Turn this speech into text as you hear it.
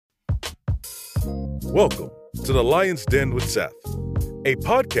Welcome to The Lion's Den with Seth, a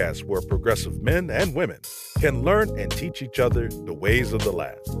podcast where progressive men and women can learn and teach each other the ways of the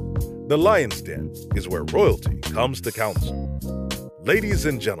land. The Lion's Den is where royalty comes to council. Ladies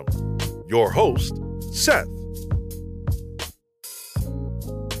and gentlemen, your host, Seth.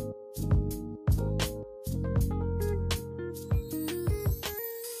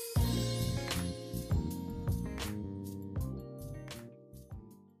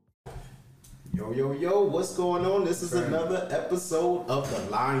 Yo, what's going on? This is another episode of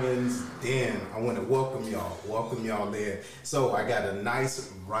The Lion's Den. I want to welcome y'all there. So I got a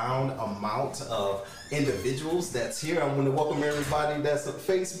nice round amount of individuals that's here. I want to welcome everybody that's on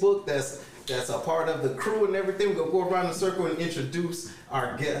Facebook, that's a part of the crew and everything. We're going to go around the circle and introduce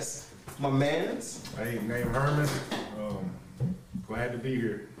our guests. My mans. Hey, name Herman. Glad to be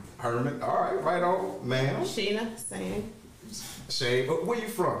here. Herman, all right on. Ma'am. Sheena, same. Shay, where you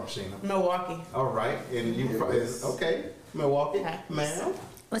from, Sheena? Milwaukee. All right, and you from, okay, Milwaukee, ma'am.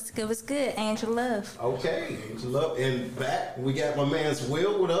 What's good? Angel Love. Okay, Angel Love. And back, we got my man's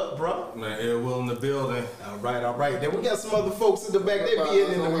Will. What up, bro? Man, Will in the building. All right. Then we got some other folks in the back. They'll be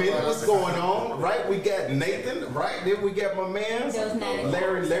in a minute. What's going on? Right, we got Nathan. Right, then we got my man's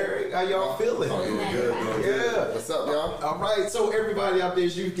Larry. How y'all feeling? Good. Yeah. What's up, y'all? All right, so everybody out there,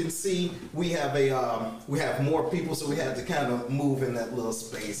 as you can see, we have more people, so we had to kind of move in that little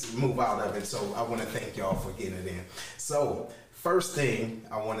space, move out of it. So I want to thank y'all for getting it in. So first thing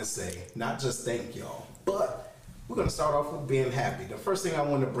I want to say, not just thank y'all, but we're going to start off with being happy. The first thing I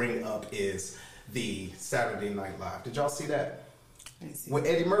want to bring up is the Saturday Night Live. Did y'all see that? With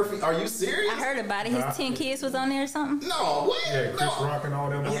Eddie Murphy? Are you serious? I heard about it. His 10 kids was on there or something? No, what? Yeah, Chris Rock and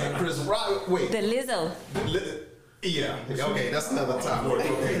all them. Yeah, Chris Rock. Wait. The Lizzo. Yeah, okay, that's another topic.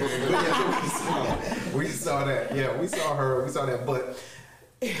 Okay. But yeah, we saw that. Yeah, we saw her. We saw that. But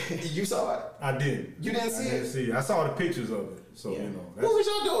you saw it? I did. You didn't see it? I didn't see it. I saw the pictures of it. So, Yeah. you know. What was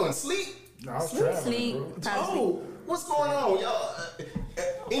y'all doing? Sleep? No, I was traveling, Sleep. bro. Oh, what's going on, y'all?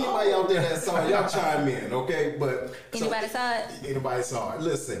 Anybody out there that saw it, y'all chime in, okay? But Anybody saw it? Anybody saw it?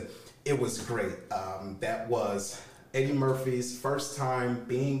 Listen, it was great. That was Eddie Murphy's first time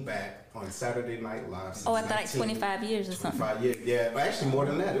being back on Saturday Night Live. Since I thought like 25 years or something. 25 years, yeah. Actually, more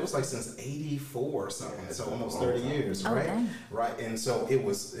than that. It was like since '84 or something. So almost 30 years, right? Dang. Right. And so it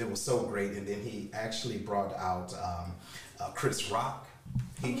was so great. And then he actually brought out Chris Rock.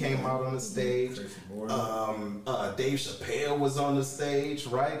 He came out on the stage. Dave Chappelle was on the stage,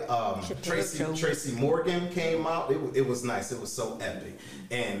 right? Tracy Morgan came out. It was nice. It was so epic,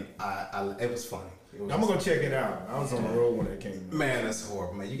 and it was funny. I'm going to check it out. I was on the road when it came out. Man, that's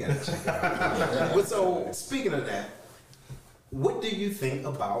horrible, man. You got to check it out. But so, speaking of that, what do you think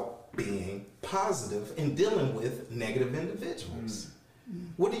about being positive and dealing with negative individuals?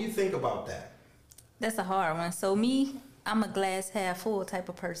 What do you think about that? That's a hard one. So me, I'm a glass half full type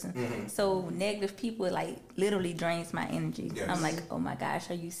of person. Mm-hmm. So negative people like literally drains my energy. Yes. I'm like, oh my gosh,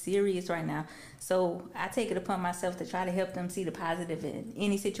 are you serious right now? So I take it upon myself to try to help them see the positive in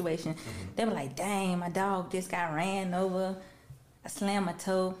any situation. Mm-hmm. They were like, dang, my dog just got ran over. I slammed my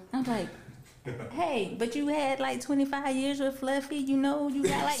toe. I'm like, hey, but you had like 25 years with Fluffy, you know, you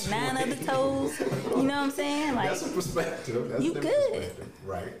got like 9 other toes. You know what I'm saying? Like, That's a perspective. That's you a good. perspective.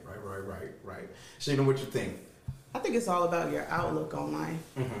 Right. Sheena, what you think? I think it's all about your outlook on life.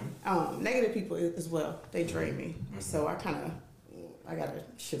 Mm-hmm. Negative people as well, they drain me. So I gotta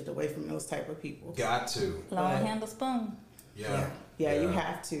shift away from those type of people. Got to. long handle spoon. Yeah, you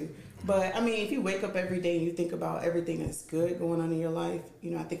have to. But I mean, if you wake up every day and you think about everything that's good going on in your life,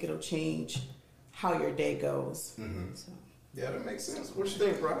 you know, I think it'll change how your day goes. Mm-hmm. So. Yeah, that makes sense. What you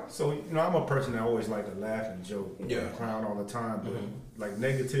think, bro? So, you know, I'm a person that always like to laugh and joke. And clown all the time. But, like,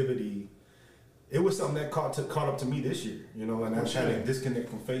 negativity, it was something that caught up to me this year, you know, and I had to disconnect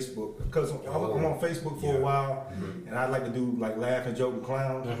from Facebook because I'm on Facebook for a while, and I like to do like laugh and joke and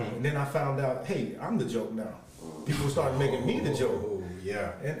clown, and then I found out, hey, I'm the joke now. People started making me the joke.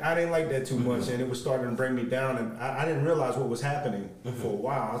 Yeah. And I didn't like that too much, and it was starting to bring me down, and I didn't realize what was happening for a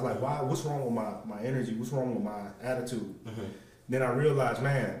while. I was like, wow, what's wrong with my energy? What's wrong with my attitude? Then I realized,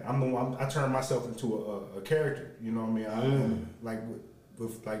 man, I turned myself into a character, you know what I mean?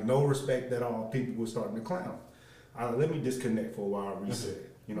 With like no respect at all, people were starting to clown. Let me disconnect for a while, reset.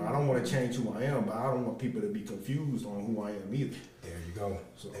 You know, I don't want to change who I am, but I don't want people to be confused on who I am either. There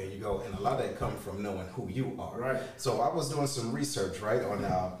you go. And a lot of that comes from knowing who you are. Right. So I was doing some research, right, on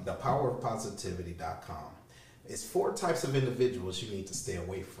thepowerofpositivity.com. It's 4 types of individuals you need to stay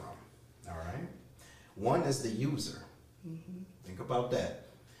away from. All right. One is the user. Think about that.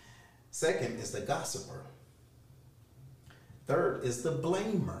 Second is the gossiper. Third is the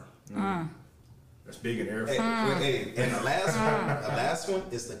blamer. That's big in Air Hey, Force. and the last one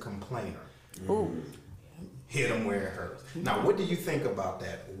is the complainer. Ooh. Hit them where it hurts. Now, what do you think about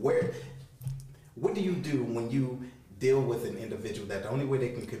that? What do you do when you deal with an individual that the only way they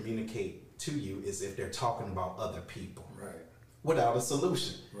can communicate to you is if they're talking about other people? Right. Without a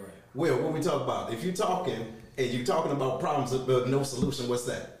solution. Right. Will, what we talk about? If you're talking and you're talking about problems but no solution, what's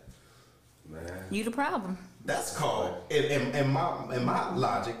that? Man. You the problem. That's called, in my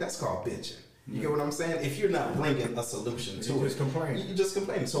logic, that's called bitching. You get what I'm saying? If you're not bringing a solution to it, just complaining. You're just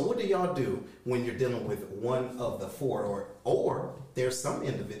complaining. So what do y'all do when you're dealing with one of the four, or there's some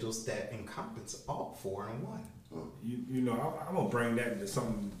individuals that encompass all four in one? You know, I'm gonna bring that into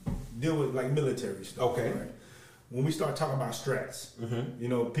something deal with like military stuff. Okay. Right? When we start talking about stress, you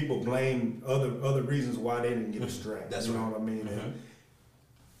know, people blame other reasons why they didn't get a strap. That's you right. know what I mean? And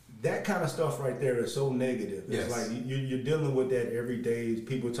that kind of stuff right there is so negative. It's Yes. like you're dealing with that every day.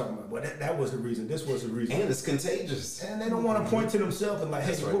 People talking about, well, that was the reason. This was the reason. And it's contagious. And they don't want to point to themselves and like,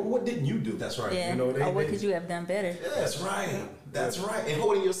 hey, That's right. what didn't you do? That's right. Yeah. You know, Or what could you have done better? That's right. That's right. And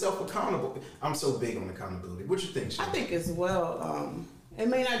holding yourself accountable. I'm so big on accountability. What you think, I Shay? think as well, it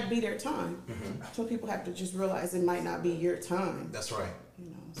may not be their time. Some people have to just realize it might not be your time. That's right. You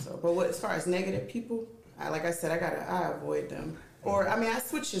know. So, but as far as negative people, like I said, I avoid them. Or I mean, I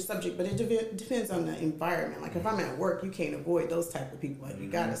switch the subject, but it depends on the environment. Like if I'm at work, you can't avoid those type of people. Like you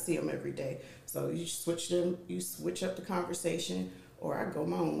gotta see them every day. So you switch up the conversation, or I go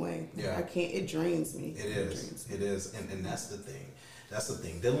my own way. Yeah. I can't. It drains me. It is. It is. And that's the thing. That's the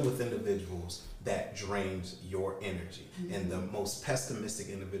thing. Dealing with individuals that drains your energy. And the most pessimistic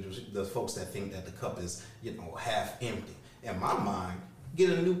individuals, the folks that think that the cup is, half empty. In my mind, get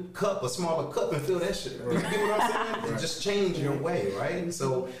a new cup, a smaller cup, and fill that shit. You get what I'm saying? Right. Just change your way, right?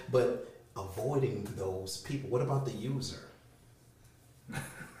 So, but avoiding those people. What about the user?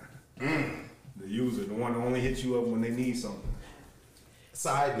 The user, the one that only hits you up when they need something.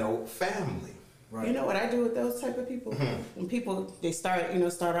 Side note, family. Right. You know what I do with those type of people? When people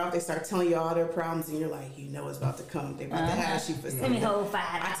start off, they start telling you all their problems, and you're like, it's about to come. They about to ask you for Let me something. hold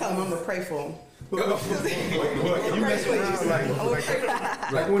I $5. tell them I'm gonna pray for them. What, you mess around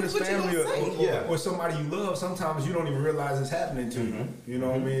like when it's What you family gonna say? or somebody you love, sometimes you don't even realize it's happening to you. You know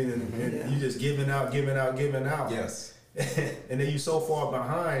what I mean? And you just giving out. Yes. And then you so far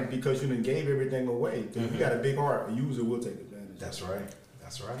behind because you done gave everything away. You got a big heart. A user will take advantage. That's right.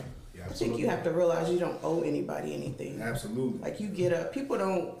 That's right. Yeah, I think absolutely. you have to realize you don't owe anybody anything. Absolutely. Like you get up, people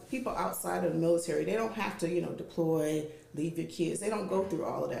outside of the military, they don't have to, deploy, leave your kids. They don't go through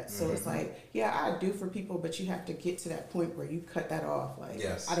all of that. So it's like, yeah, I do for people, but you have to get to that point where you cut that off. Like,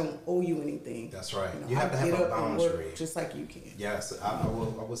 Yes. I don't owe you anything. That's right. You know, You have to I have get a up and work boundary. just like you can. Yes, I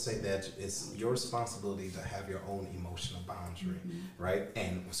will say that it's your responsibility to have your own emotional boundary, right?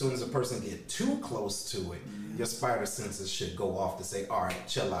 And as soon as a person gets too close to it, your spider senses should go off to say, all right,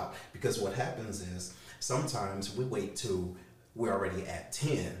 chill out. Because what happens is sometimes we wait till we're already at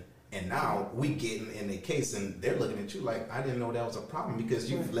 10, and now we getting in the case and they're looking at you like, I didn't know that was a problem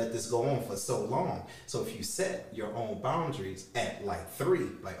because you've let this go on for so long. So if you set your own boundaries at like 3,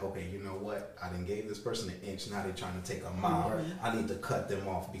 like, okay, you know what? I done gave this person an inch, now they're trying to take a mile. I need to cut them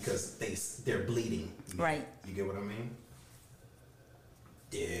off because they're bleeding. Right. You get what I mean?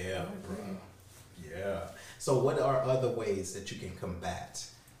 Yeah, bro. Yeah. So what are other ways that you can combat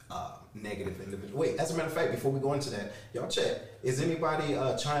negative individual? Wait, as a matter of fact, before we go into that, y'all check. Is anybody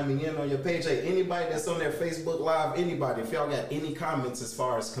chiming in on your page? Hey, anybody that's on their Facebook Live, anybody, if y'all got any comments as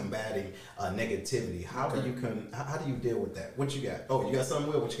far as combating negativity, how do you deal with that? What you got? Oh, you got something,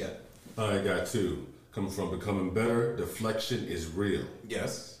 Will? What you got? I got 2. Coming from becoming better, deflection is real.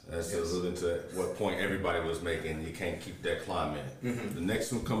 Yes. That's alluding to what point everybody was making. You can't keep that climate. The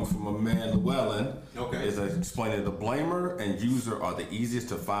next one comes from a man, Llewellyn. Okay. Is explaining the blamer and user are the easiest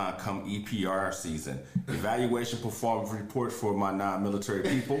to find come EPR season. Evaluation performance report for my non-military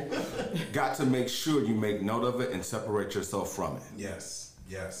people. Got to make sure you make note of it and separate yourself from it. Yes.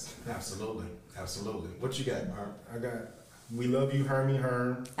 Yes. Absolutely. Absolutely. What you got, Mark? I got We Love You, Hermie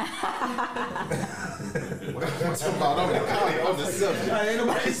Herm. What's about on the subject? Ain't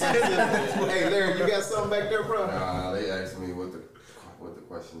nobody said that. Hey, Larry, you got something back there, bro? They asked me what the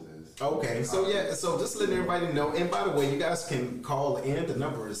question is. Okay, so just letting everybody know. And by the way, you guys can call in. The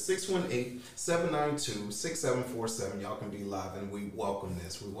number is 618-792-6747. Y'all can be live, and we welcome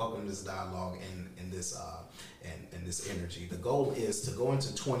this. We welcome this dialogue and this and this energy. The goal is to go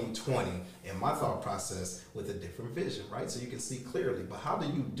into 2020 in my thought process with a different vision, right? So you can see clearly. But how do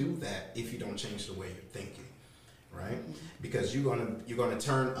you do that if you don't change the way you're thinking, right? Because you're gonna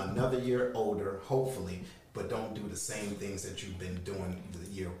turn another year older, hopefully, but don't do the same things that you've been doing the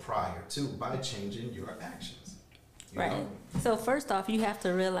year prior to by changing your actions. Right. So first off, you have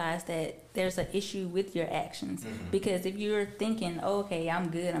to realize that there's an issue with your actions. Because if you're thinking, oh, okay, I'm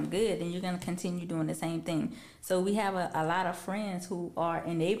good, then you're going to continue doing the same thing. So we have a lot of friends who are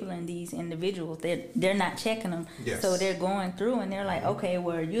enabling these individuals. They're not checking them. Yes. So they're going through and they're like, okay,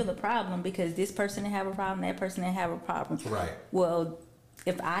 well, you're the problem because this person didn't have a problem, that person didn't have a problem. Right. Well,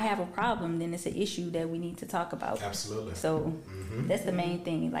 if I have a problem, then it's an issue that we need to talk about. Absolutely. So that's the main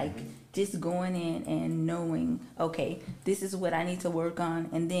thing. Like just going in and knowing, okay, this is what I need to work on,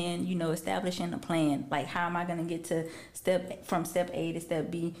 and then establishing a plan. Like how am I going to get to from step A to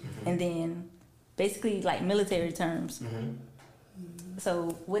step B, and then basically like military terms.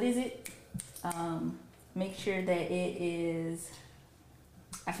 So what is it? Make sure that it is.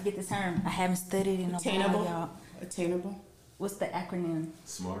 I forget the term. I haven't studied in a while, y'all. Attainable. What's the acronym?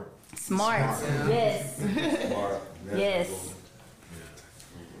 Smart. Yes. Smart. Yes.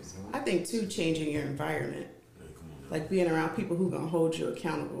 I think too, changing your environment, like being around people who gonna hold you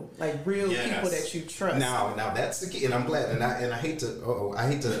accountable, like real people that you trust. Now that's the key, and I'm glad. And I hate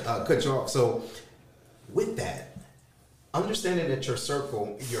to cut you off. So with that, understanding that your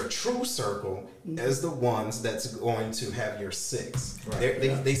circle, your true circle, is the ones that's going to have your six. Right.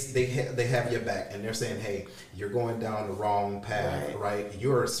 They have your back, and they're saying, hey, you're going down the wrong path, right?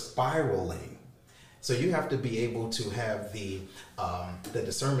 You're spiraling. So you have to be able to have the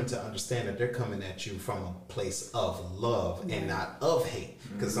discernment to understand that they're coming at you from a place of love and not of hate.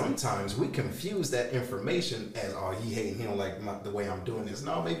 Because sometimes we confuse that information as, oh, he hating, he don't like the way I'm doing this.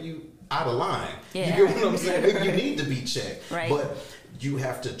 No, maybe you out of line. Yeah. You get what I'm saying? Maybe you need to be checked. Right. But you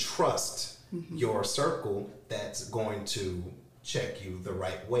have to trust your circle that's going to check you the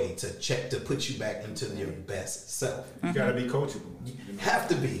right way, to put you back into your best self. You gotta be coachable. You have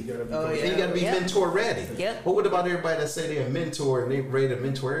to be. You gotta be And you gotta be mentor ready. Yep. But what about everybody that say they're a mentor and they ready to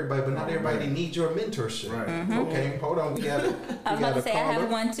mentor everybody, but not everybody needs your mentorship? Right. Okay, hold on. We got it. I was about to say I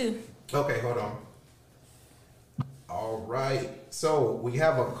have one too. Okay, hold on. All right. So we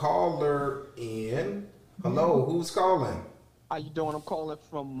have a caller in. Hello, who's calling? How you doing? I'm calling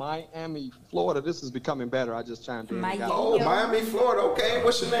from Miami, Florida. This is becoming better. I just chimed in. Oh, Miami, Florida. Okay,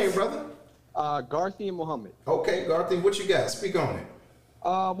 what's your name, brother? Garthian Muhammad. Okay, Garthian, what you got? Speak on it.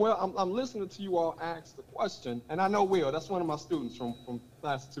 Well, I'm listening to you all ask the question, and I know Will. That's one of my students from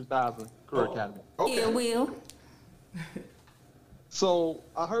class 2000 Career Academy. Okay. Yeah, Will. So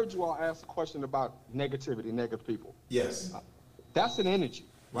I heard you all ask a question about negativity, negative people. Yes. That's an energy,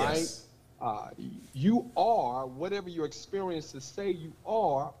 right? Yes. You are whatever your experiences say you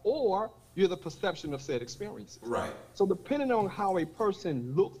are, or you're the perception of said experiences. Right. So depending on how a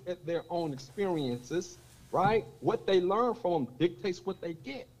person looks at their own experiences, right, what they learn from them dictates what they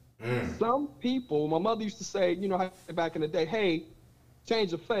get. Some people, my mother used to say, back in the day, hey, change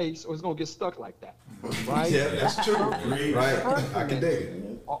your face or it's going to get stuck like that. Right? Yeah, that's true. Right. I can dig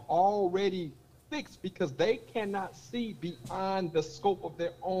it. Are already fixed because they cannot see beyond the scope of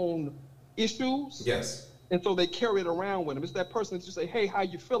their own issues. Yes. And so they carry it around with them. It's that person that you say, hey, how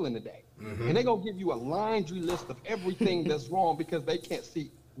you feeling today? And they're going to give you a laundry list of everything that's wrong because they can't see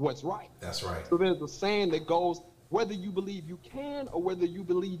what's right. That's right. So there's a saying that goes, whether you believe you can or whether you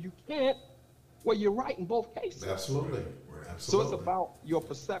believe you can't, well, you're right in both cases. Absolutely. So it's about your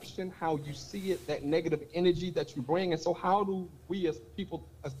perception, how you see it, that negative energy that you bring. And so how do we as people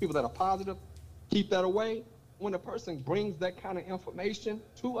that are positive, keep that away? When a person brings that kind of information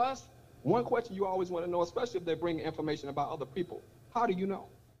to us, one question you always want to know, especially if they bring information about other people, how do you know?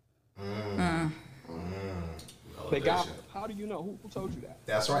 They got it. How do you know? Who told you that?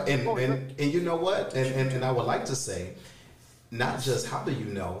 That's right. And you know what? And I would like to say, not just how do you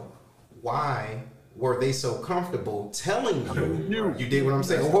know, why were they so comfortable telling you? You did what I'm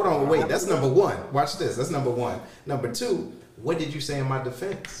saying? Hold on, wait. That's number one. Watch this. That's number one. Number two, what did you say in my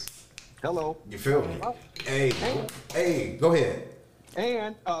defense? Hello. You feel me? Hey, go ahead.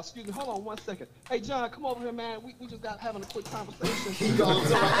 And, excuse me, hold on 1 second. Hey, John, come over here, man. We just got having a quick conversation. He goes,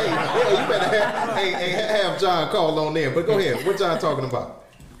 you better have John call on there. But go ahead. What John talking about?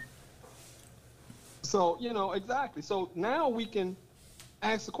 So, exactly. So now we can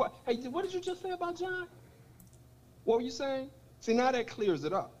ask the question. Hey, what did you just say about John? What were you saying? See, now that clears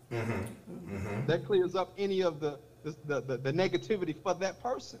it up. That clears up any of the negativity for that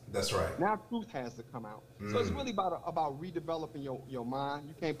person. That's right. Now truth has to come out. So it's really about redeveloping your mind.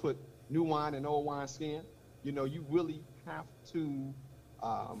 You can't put new wine in old wine skin. You really have to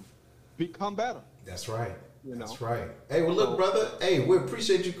become better. That's right. That's know? right. Hey, well, look, brother. Hey, we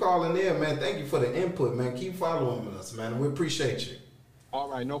appreciate you calling in, man. Thank you for the input, man. Keep following us, man. We appreciate you. All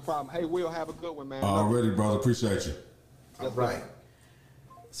right, no problem. Hey, Will, have a good one, man. Already, brother. Appreciate you. All right.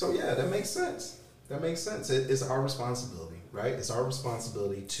 So yeah, that makes sense. That makes sense. It's our responsibility, right? It's our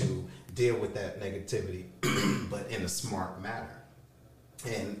responsibility to deal with that negativity, but in a smart manner.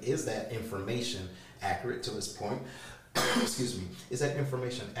 And is that information accurate to this point? Excuse me. Is that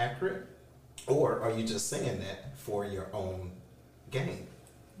information accurate? Or are you just saying that for your own gain?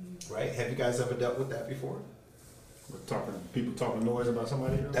 Right? Have you guys ever dealt with that before? People talking noise about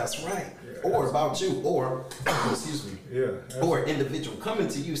somebody else? That's right. Yeah, Or about you. Or, excuse me. Yeah. Or an individual coming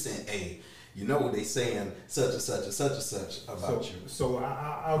to you saying, hey, you know what they saying such and such and such and such about you. So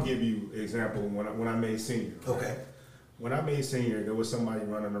I'll give you an example when I made senior. Right? Okay. When I made senior, there was somebody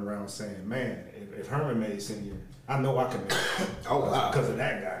running around saying, man, if Herman made senior, I know I can make it. Oh, wow. Because of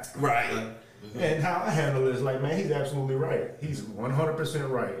that guy. Right. Mm-hmm. And how I handle it is like, man, he's absolutely right. He's 100%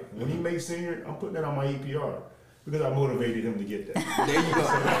 right. When he makes senior, I'm putting that on my EPR because I motivated him to get that. There you go.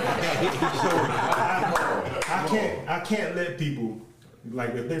 I can't let people,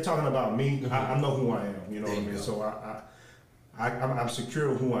 like, if they're talking about me, I know who I am. You know what I mean? Go. So I'm secure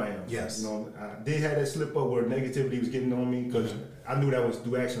with who I am. Yes. You know, I did have that slip up where negativity was getting on me because I knew that was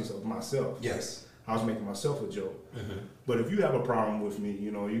through actions of myself. Yes. I was making myself a joke. But if you have a problem with me, you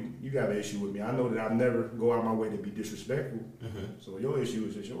know, you got an issue with me. I know that I never go out of my way to be disrespectful. So your issue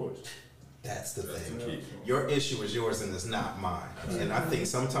is just yours. That's the thing. Your issue is yours and it's not mine. And I think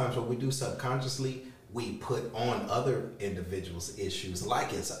sometimes what we do subconsciously, we put on other individuals' issues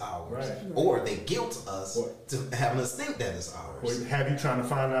like it's ours. Right. Or they guilt us to having us think that it's ours. Or have you trying to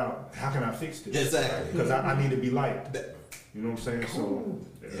find out, how can I fix this? Exactly. Because I need to be liked. You know what I'm saying? Cool.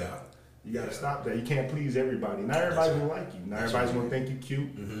 So, Yeah. You gotta stop that. You can't please everybody. Not everybody's gonna like you. Not everybody's gonna think you cute.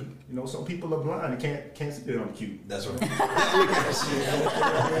 You know, some people are blind and can't see that I'm cute. That's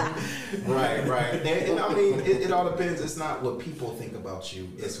right. right. And I mean, it all depends. It's not what people think about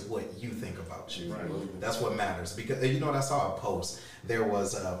you. It's what you think about you. Right. That's what matters. Because you know what? I saw a post. There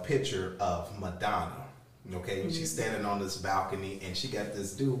was a picture of Madonna. Okay, she's standing on this balcony and she got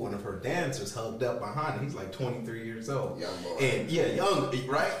this dude, one of her dancers, hugged up behind her. He's like 23 years old. Young boy. And yeah, young,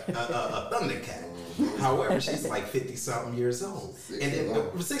 right? A Thundercat. However, she's like 50 something years old. 61. And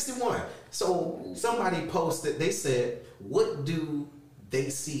then 61. So somebody posted, they said, what do they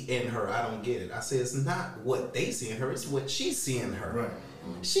see in her? I don't get it. I said, it's not what they see in her, it's what she see in her. Right.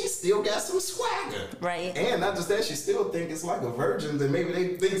 She still got some swagger. Right. And not just that, she still think it's like a virgin, and maybe they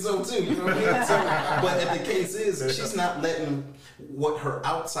think so too. You know what I mean? So, but the case is, she's not letting what her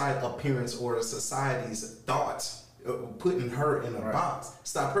outside appearance or society's thoughts putting her in a box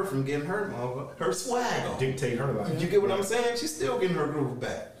stop her from getting her swag on. Dictate her life. You get what I'm saying? She's still getting her groove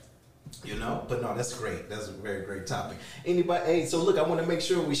back. You know, but no, that's great. That's a very great topic. Anybody? Hey, so look, I want to make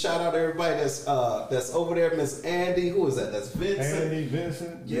sure we shout out everybody that's over there. Miss Andy, who is that? That's Vincent. Andy,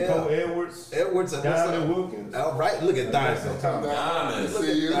 Vincent, Yeah. Nicole Edwards, Diamond Wilkins. All right, look at Diamond. Diamond, Look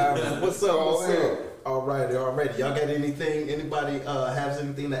see at you. Diamond. What's up? Oh, What's up? All right. Y'all got anything? Anybody has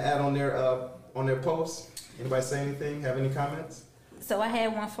anything to add on their post? Anybody say anything? Have any comments? So I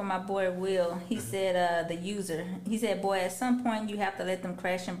had one for my boy Will. He said, the user. He said, boy, at some point you have to let them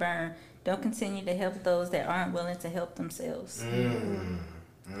crash and burn. Don't continue to help those that aren't willing to help themselves.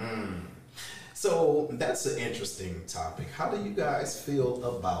 So that's an interesting topic. How do you guys feel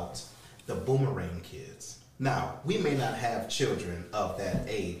about the boomerang kids? Now, we may not have children of that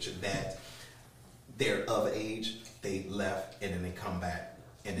age that they're of age, they left and then they come back,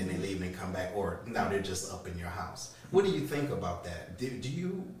 and then they leave and they come back, or now they're just up in your house. What do you think about that?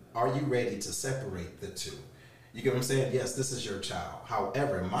 Are you ready to separate the two? You get what I'm saying? Yes, this is your child.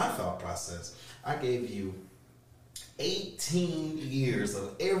 However, in my thought process, I gave you 18 years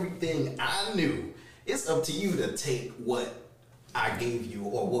of everything I knew. It's up to you to take what I gave you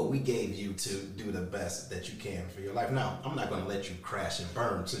or what we gave you to do the best that you can for your life. Now, I'm not going to let you crash and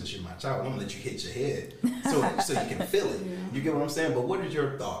burn since you're my child. I'm going to let you hit your head so you can feel it. You get what I'm saying? But what are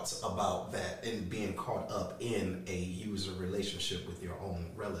your thoughts about that and being caught up in a user relationship with your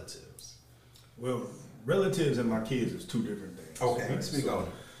own relatives? Well, relatives and my kids is two different things. Okay, speak on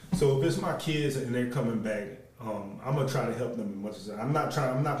it. So if it's my kids and they're coming back, I'm gonna try to help them as much as I'm not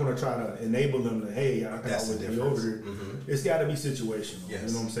gonna try to enable them to, hey, I can always be over here. It's got to be situational. Yes.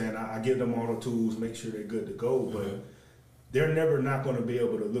 You know what I'm saying? I give them all the tools, make sure they're good to go, but they're never not going to be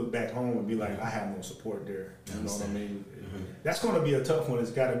able to look back home and be like, I have no support there. You know what I mean? That's going to be a tough one.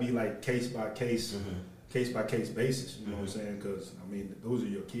 It's got to be like case by case basis. You know what I'm saying? Because I mean, those are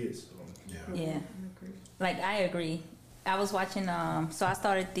your kids. So. Yeah. Like, I agree. I was watching, so I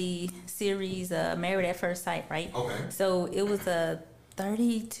started the series Married at First Sight, right? Okay. So it was a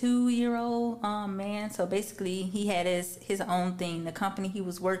 32-year-old man. So basically, he had his own thing. The company he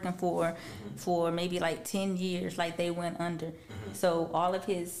was working for maybe like 10 years, like they went under. So all of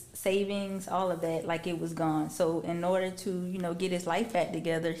his savings, all of that, like it was gone. So in order to, get his life back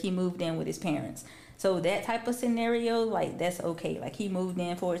together, he moved in with his parents. So that type of scenario, like that's okay. Like he moved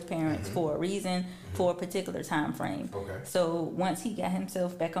in for his parents for a reason, for a particular time frame. Okay. So once he got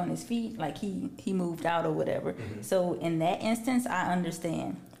himself back on his feet, like he moved out or whatever. So in that instance, I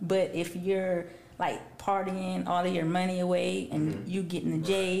understand. But if you're like partying all of your money away and you getting the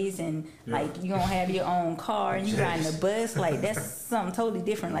J's and like you gonna have your own car and you riding the bus, like that's something totally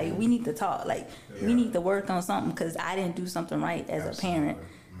different. Like we need to talk. Like we need to work on something because I didn't do something right as a parent.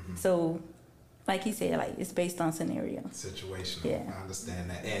 So. Like he said, like it's based on scenario. Situational. Yeah. I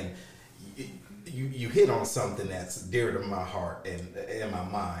understand that. And you hit on something that's dear to my heart and in my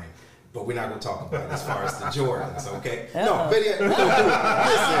mind, but we're not going to talk about it as far as the Jordans, okay? No, but yeah, listen,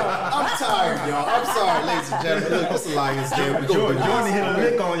 I'm tired, y'all. I'm sorry, ladies and gentlemen. Look, it's the Lions Den. Jordan hit a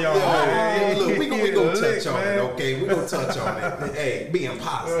lick on y'all. Yeah, look, we're going to touch on it, okay? We're going to touch on it. Hey, being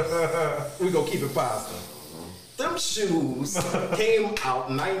positive. We're going to keep it positive. Them shoes came out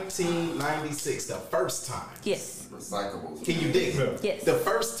 1996 the first time. Yes. Recyclables. Can you dig it? Yes. The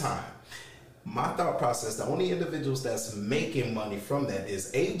first time. My thought process, the only individuals that's making money from that is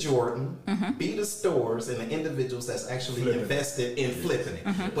A. Jordan, B. the stores, and the individuals that's actually invested in flipping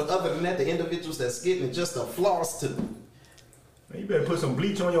it. But other than that, the individuals that's getting it just a floss to... You better put some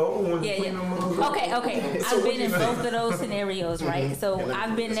bleach on your own ones. Okay. So I've what been do in you both think? of those scenarios, right? So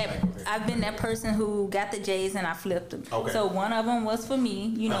I've been that person who got the J's and I flipped them. Okay. So one of them was for me,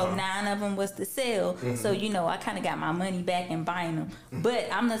 9 of them was to sell. So I kind of got my money back in buying them. But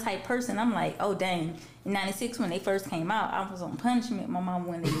I'm the type person, I'm like, oh dang. In 96 when they first came out, I was on punishment. My mom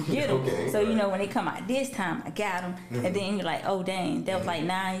wouldn't let me get them. So when they come out this time, I got them. And then you're like, oh dang, that was like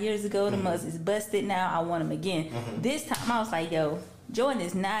 9 years ago. The must is busted now. I want them again. This time I was like, yo, Jordan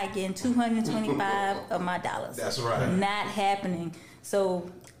is not getting 225 of my dollars. That's right. Not happening. So,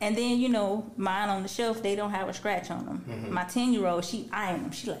 and then mine on the shelf, they don't have a scratch on them. My 10-year-old, she eyeing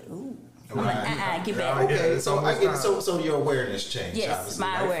them. She like, ooh. I'm like, get back. Okay, so I get so your awareness changed. Yes, obviously,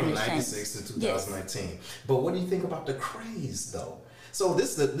 my right? awareness from 96 changed. to 2019. But what do you think about the craze, though? So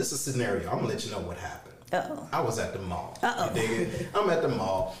this is a scenario. I'm gonna let you know what happened. Uh-oh. I was at the mall. Uh-oh. You dig it? I'm at the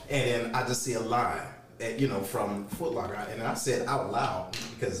mall, and then I just see a line, from Foot Locker, and I said out loud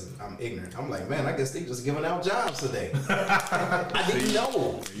because I'm ignorant. I'm like, man, I guess they just giving out jobs today. I didn't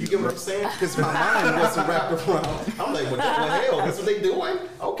know. You get what I'm saying? Because my mind wasn't wrapped around. I'm like, well, hell, that's what they doing?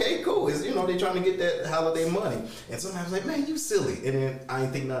 Okay, cool. It's, they trying to get that holiday money. And somebody's like, man, you silly. And then I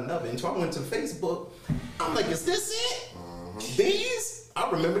ain't think nothing of it. And so I went to Facebook. I'm like, is this it? These? I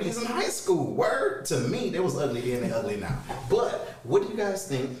remember these in high school. Word to me, they was ugly then, they ugly now. But what do you guys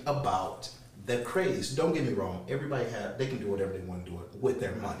think about the craze? Don't get me wrong. Everybody they can do whatever they want to do with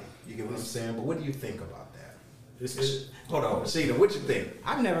their money. You get what I'm saying? But what do you think about that? Hold on, Sheena, what you think?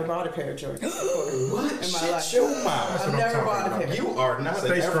 I've never bought a pair of Jordans What? in my Shut life. your mouth. I've never bought a pair. You are not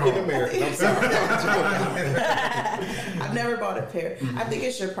Stay an strong. African American. I'm sorry. I've never bought a pair. I think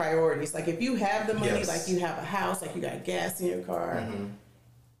it's your priorities. Like if you have the money, Yes. like you have a house, like you got gas in your car,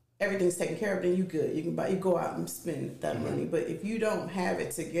 everything's taken care of, then you good. You can you go out and spend that money. But if you don't have it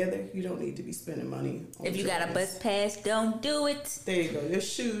together, you don't need to be spending money on If you got a Jordans. bus pass, don't do it. There you go. Your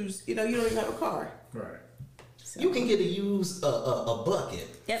shoes, you don't even have a car. Right. So. You can get to use a bucket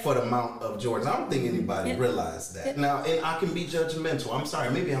for the amount of Jordans. I don't think anybody realized that. Now, and I can be judgmental. I'm sorry,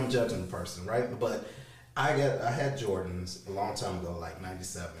 maybe I'm judging the person, right? But I had Jordans a long time ago, like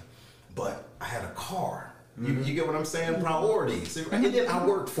 97. But I had a car. You get what I'm saying? Priorities. And then I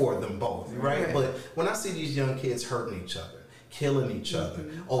worked for them both, right? But when I see these young kids hurting each other, killing each other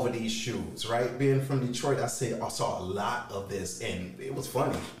over these shoes, right? Being from Detroit, I saw a lot of this, and it was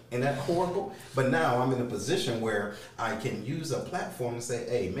funny. And that horrible? But now I'm in a position where I can use a platform and say,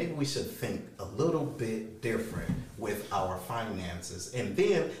 hey, maybe we should think a little bit different with our finances. And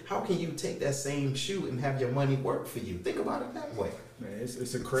then how can you take that same shoe and have your money work for you? Think about it that way. Man,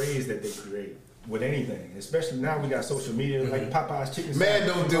 it's a craze that they create with anything, especially now we got social media like Popeye's chicken. Man,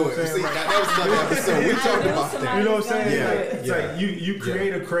 don't do it. See, that was another episode. We talked about that. You know what I'm saying? Yeah, It's like you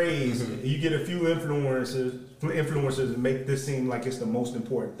create a craze, you get a few influencers and make this seem like it's the most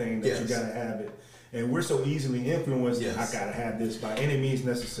important thing that you gotta have it. And we're so easily influenced. I gotta have this by any means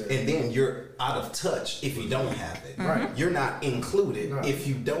necessary. And then you're out of touch if you don't have it. Right. You're not included if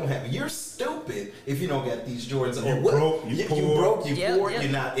you don't have it. You're stupid if you don't get these Jordans. You're broke, you poor. You broke, you poor.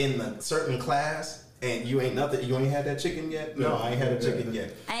 You're not in a certain class. And you ain't nothing. You ain't had that chicken yet? No, I ain't had a chicken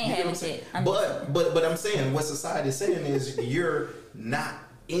yet. I ain't had it yet. But I'm saying what society's saying is you're not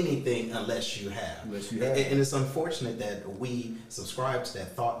anything unless you have. And it's unfortunate that we subscribe to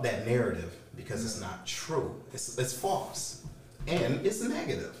that thought, that narrative, because it's not true. It's false, and it's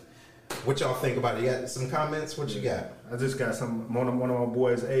negative. What y'all think about it? You got some comments? What you got? I just got one of my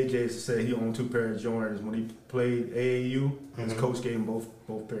boys, AJ, said he owned 2 pairs of Jordans. When he played AAU, his coach gave him both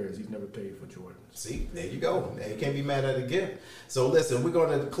pairs. He's never paid for Jordans. See, there you go. You can't be mad at it again. So listen, we're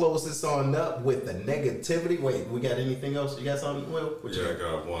going to close this on up with the negativity. Wait, we got anything else? You got something, Will? I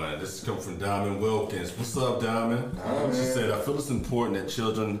got one. This comes from Diamond Wilkins. What's up, Diamond? She said, I feel it's important that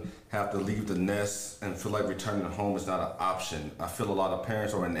children have to leave the nest and feel like returning home is not an option. I feel a lot of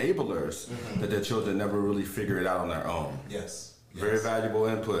parents are enablers that their children never really figure it out on their own. Yes. Very valuable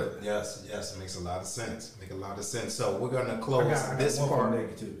input. Yes, it makes a lot of sense. So we're gonna close I got this one part.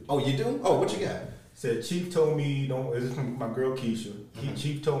 negativity. Oh, you do? Oh, what you got? Said Chief told me don't. This is from my girl Keisha.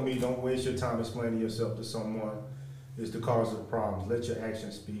 Chief told me don't waste your time explaining yourself to someone. Is the cause of the problems. Let your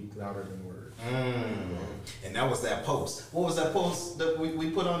actions speak louder than words. And that was that post. What was that post that we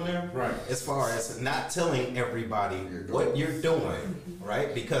put on there? Right. As far as not telling everybody what you're doing,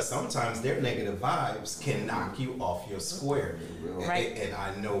 right? Because sometimes their negative vibes can knock you off your square. Right. And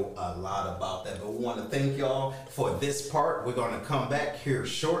I know a lot about that. But we want to thank y'all for this part. We're going to come back here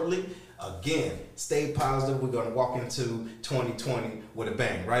shortly. Again, stay positive. We're going to walk into 2020 with a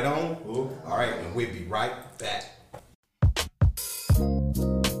bang. Right on? Ooh. All right. And we'll be right back.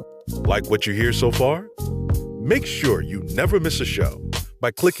 Like what you hear so far? Make sure you never miss a show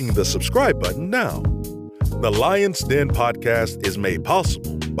by clicking the subscribe button now. The Lion's Den podcast is made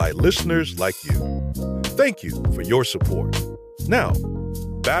possible by listeners like you. Thank you for your support. Now,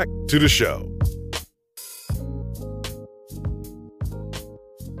 back to the show.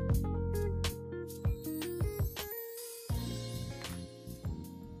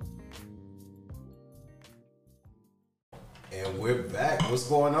 And we're back. What's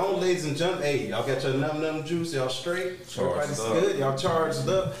going on, ladies and gentlemen? Hey, y'all got your num juice? Y'all straight? Everybody's good? Y'all charged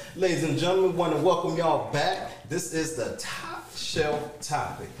up? Ladies and gentlemen, want to welcome y'all back. This is the top shelf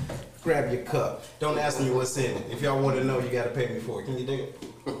topic. Grab your cup. Don't ask me what's in it. If y'all want to know, you got to pay me for it. Can you dig it?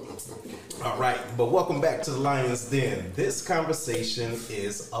 All right, but welcome back to the Lion's Den. This conversation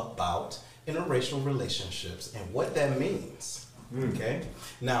is about interracial relationships and what that means. Okay?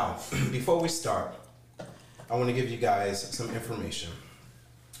 Now, before we start, I want to give you guys some information.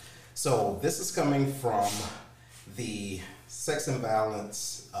 So this is coming from the Sex and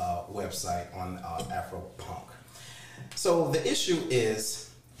Violence website on Afropunk. So the issue is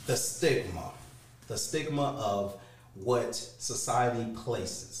the stigma of what society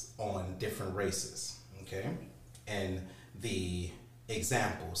places on different races, okay? And the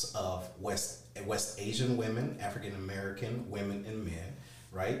examples of West Asian women, African American women and men,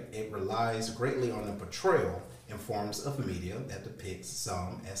 right? It relies greatly on the portrayal in forms of media that depicts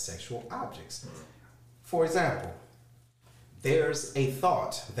some as sexual objects. For example, there's a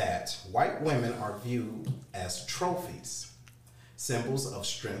thought that white women are viewed as trophies, symbols of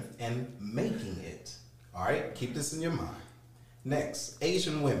strength and making it. All right, keep this in your mind. Next,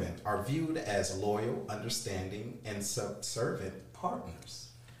 Asian women are viewed as loyal, understanding, and subservient partners.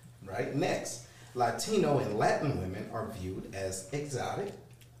 Right? Next, Latino and Latin women are viewed as exotic.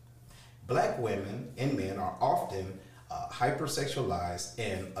 Black women and men are often hypersexualized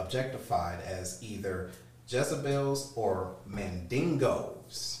and objectified as either Jezebels or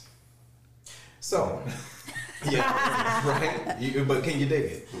Mandingos. So, yeah, right? But can you dig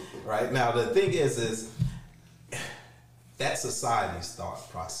it? Right? Now, the thing is that's society's thought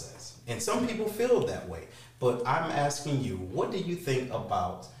process. And some people feel that way. But I'm asking you, what do you think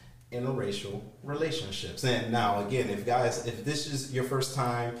about interracial relationships? And now, again, if this is your first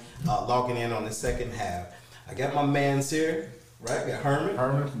time logging in on the second half, I got my mans here, right? We got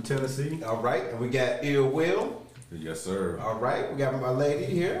Herman from Tennessee. All right, and we got Ill Will. Yes, sir. All right, we got my lady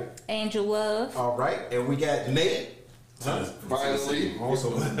here. Angel Love. All right, and we got Nate. Finally.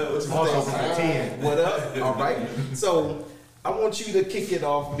 Also from 10. What up? All right. So I want you to kick it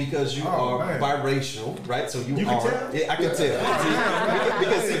off because you are biracial, right? So you can are. tell? Yeah, I can tell.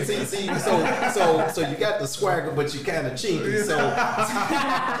 Because see, so you got the swagger, but you kind of cheeky.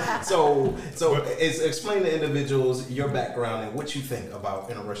 So explain to individuals your background and what you think about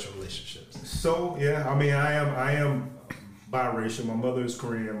interracial relationships. So yeah, I mean, I am biracial. My mother is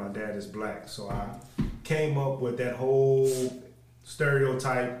Korean, my dad is black. So I came up with that whole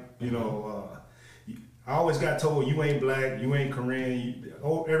stereotype, you know. I always got told, you ain't black, you ain't Korean.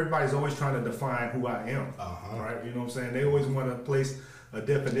 Everybody's always trying to define who I am, right? You know what I'm saying? They always want to place a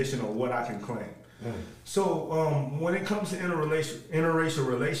definition of what I can claim. So when it comes to interracial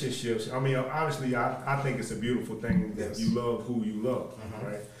relationships, I mean, obviously, I think it's a beautiful thing that you love who you love,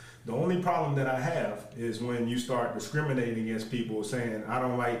 right? The only problem that I have is when you start discriminating against people, saying I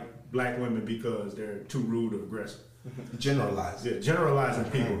don't like black women because they're too rude or aggressive. Generalizing. Yeah, generalizing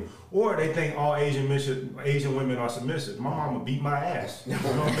people. Or they think all Asian women are submissive. My mama beat my ass. You know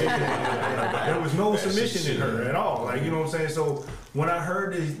what I mean? There was no submission in her at all. Like, you know what I'm saying? So when I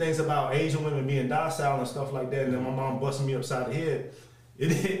heard these things about Asian women being docile and stuff like that, and then my mom busting me upside the head,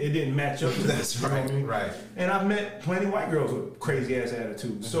 it didn't match up to That's this, right, you know what I mean? right. And I've met plenty of white girls with crazy ass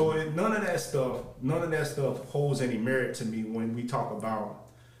attitudes. So none of that stuff holds any merit to me when we talk about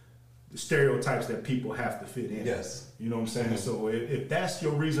the stereotypes that people have to fit in. Yes. You know what I'm saying? So if that's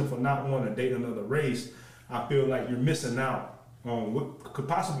your reason for not wanting to date another race, I feel like you're missing out on what could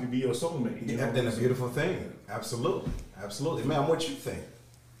possibly be your soulmate. You know? And a beautiful thing. Absolutely. Absolutely. Ma'am, what you think?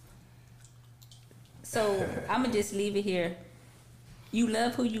 So I'm gonna just leave it here. You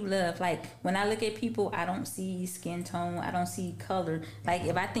love who you love. Like when I look at people, I don't see skin tone, I don't see color. Like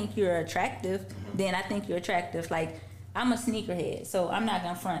if I think you're attractive, then I think you're attractive. Like I'm a sneakerhead, so I'm not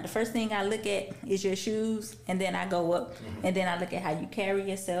gonna front. The first thing I look at is your shoes, and then I go up, and then I look at how you carry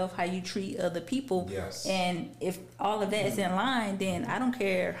yourself, how you treat other people. Yes. And if all of that is in line, then I don't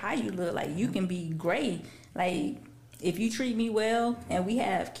care how you look. Like you can be great. Like if you treat me well, and we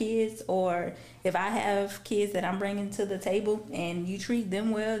have kids, or if I have kids that I'm bringing to the table, and you treat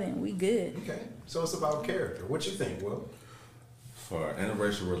them well, then we good. Okay. So it's about character. What you think, Will? For an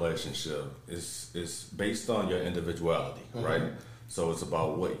interracial relationship, it's based on your individuality, right? So it's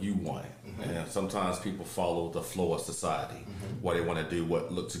about what you want. And sometimes people follow the flow of society, what they want to do, what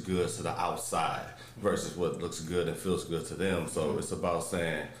looks good to the outside versus what looks good and feels good to them. So it's about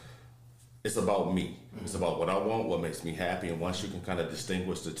saying, it's about me. It's about what I want, what makes me happy. And once you can kind of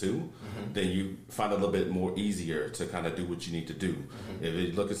distinguish the two, then you find it a little bit more easier to kind of do what you need to do. If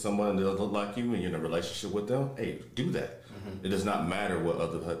you look at someone that doesn't look like you and you're in a relationship with them, hey, do that. It does not matter what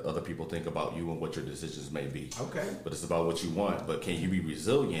other people think about you and what your decisions may be. Okay. But it's about what you want. But can you be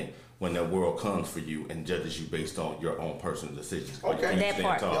resilient when that world comes for you and judges you based on your own personal decisions? Okay. Can you That stand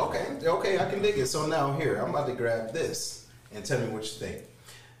part. tall? Okay, I can dig it. So now here, I'm about to grab this and tell me what you think.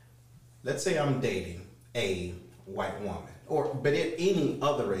 Let's say I'm dating a white woman, but any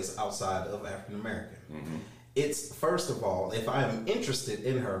other race outside of African American. It's, first of all, if I'm interested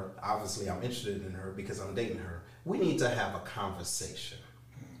in her, obviously I'm interested in her because I'm dating her, we need to have a conversation.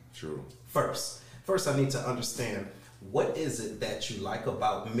 True. First I need to understand, what is it that you like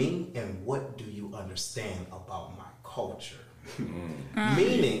about me, and what do you understand about my culture?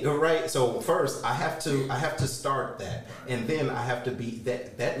 Meaning, right? So first I have to start that, and then I have to be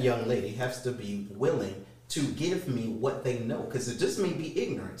that young lady has to be willing to give me what they know, because it just may be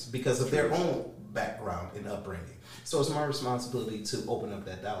ignorance because of their own background and upbringing. So it's my responsibility to open up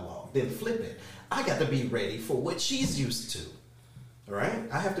that dialogue. Then flip it. I got to be ready for what she's used to. Right?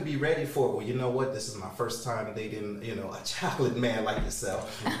 I have to be ready for, well, you know what? This is my first time dating, a chocolate man like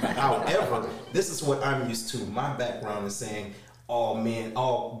yourself. However, this is what I'm used to. My background is saying all men,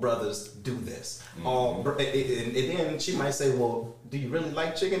 all brothers do this. And then she might say, well, do you really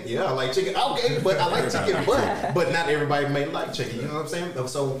like chicken? Yeah, I like chicken. Okay, but I like chicken, but not everybody may like chicken. You know what I'm saying?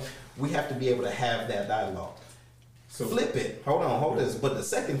 So we have to be able to have that dialogue. So flip it. Hold this. But the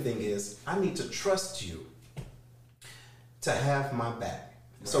second thing is, I need to trust you to have my back.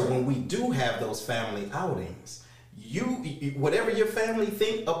 Right. So when we do have those family outings, you whatever your family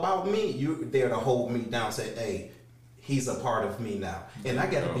think about me, you're there to hold me down, say, hey, he's a part of me now. And I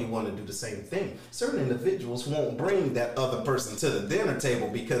gotta be one to do the same thing. Certain individuals won't bring that other person to the dinner table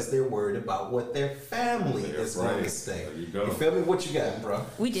because they're worried about what their family is going to say. There you go. You feel me? What you got, bro?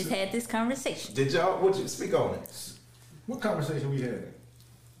 We just had this conversation. Did y'all, what you speak on it? What conversation we had?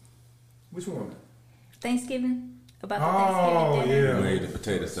 Which one? Thanksgiving? About the Thanksgiving dinner? Yeah. Who made the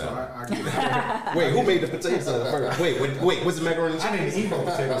potato salad? I get it. Wait, who made the potato salad first? Wait, was it macaroni and cheese? I didn't eat no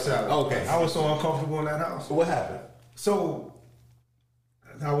potato salad. Okay. I was so uncomfortable in that house. What happened? So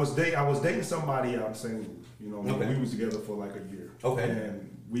I was dating somebody out single. Okay. We was together for like a year. Okay. And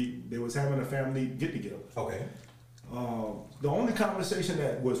they was having a family get together. Okay. The only conversation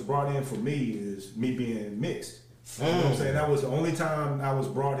that was brought in for me is me being mixed. You know what I'm saying? That was the only time I was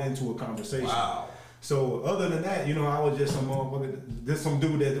brought into a conversation. Wow. So other than that, I was just some motherfucker, some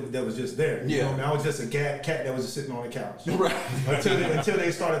dude that was just there. You know what I mean? I was just a cat that was just sitting on the couch. Right. Until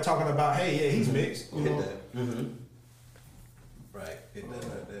they started talking about, hey, yeah, he's mixed. You know? Right.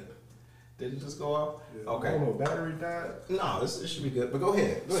 Did it just go off? Yeah. Okay. I don't know, battery died. No, this should be good. But go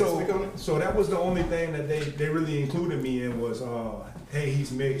ahead. Speak on it. So that was the only thing that they really included me in was, hey,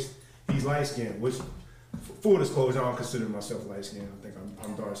 he's mixed. He's light skinned, which, full disclosure, I don't consider myself light skinned. I think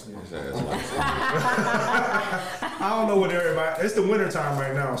I'm dark skinned. I don't know what everybody. It's the winter time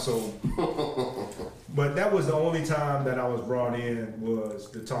right now, so. But that was the only time that I was brought in, was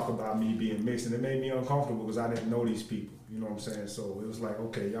to talk about me being mixed, and it made me uncomfortable because I didn't know these people. You know what I'm saying? So it was like,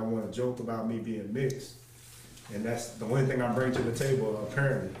 okay, y'all want to joke about me being mixed, and that's the only thing I bring to the table,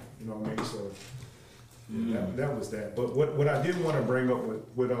 apparently. You know what I mean? So yeah, that was that. But what I did want to bring up with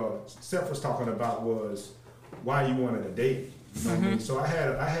what Seth was talking about was why you wanted to date. You know what I mean? So I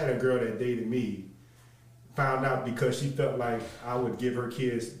had a girl that dated me. Found out because she felt like I would give her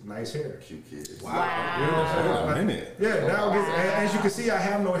kids nice hair. Cute kids. Wow. You know what I'm saying? Yeah, now as you can see, I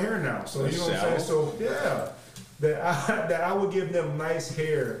have no hair now. So you know what I'm saying? So yeah, that I would give them nice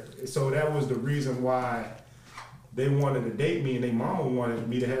hair. So that was the reason why they wanted to date me, and their mama wanted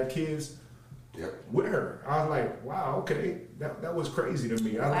me to have kids with her. I was like, wow, okay, that was crazy to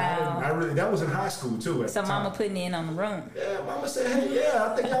me. I really, that was in high school too. So mama putting in on the room. Yeah, mama said, hey,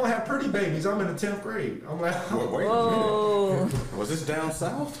 I think y'all have pretty babies. I'm in the 10th grade. I'm like, wait a minute. Was this down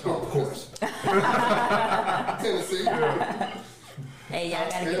south? Oh, of course. Tennessee. Hey, y'all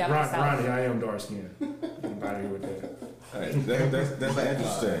gotta get up the Ronnie, I am dark skinned. I'm out of here with that. Hey, that's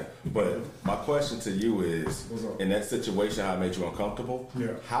interesting. But my question to you is, in that situation, how it made you uncomfortable,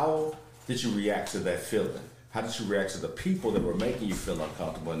 how did you react to that feeling? How did you react to the people that were making you feel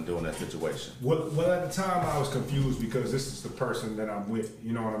uncomfortable in doing that situation? Well, at the time I was confused because this is the person that I'm with.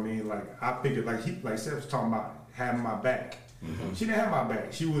 You know what I mean? Like I figured, like Seth was talking about having my back. Mm-hmm. She didn't have my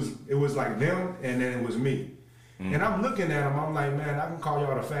back. It was like them, and then it was me. Mm-hmm. And I'm looking at them. I'm like, man, I can call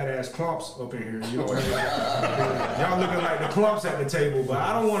y'all the fat ass clumps up in here. You know what I mean? Y'all looking like the clumps at the table, but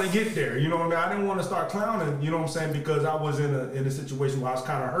I don't want to get there. You know what I mean? I didn't want to start clowning. You know what I'm saying? Because I was in a situation where I was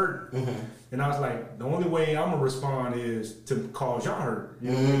kind of hurt. Mm-hmm. And I was like, the only way I'm gonna respond is to cause y'all hurt.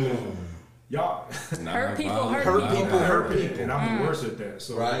 You know what I mean? Y'all hurt people. And I'm the worst at that.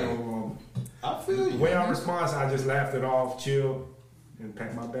 So right. You know, I feel you. The way I respond, I just laughed it off, chill, and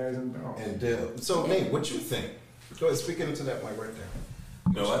pack my bags and bounce. And so Nate, what you think? Go ahead, speak into that mic right there.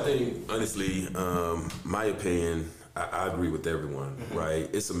 No, I think honestly, my opinion, I agree with everyone, right?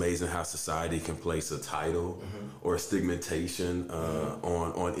 It's amazing how society can place a title or a stigmatization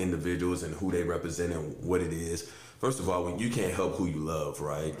on individuals and who they represent and what it is. First of all, when you can't help who you love,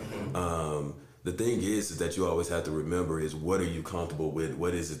 right? The thing is that you always have to remember is what are you comfortable with?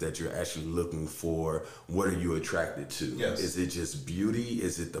 What is it that you're actually looking for? What are you attracted to? Yes. Is it just beauty?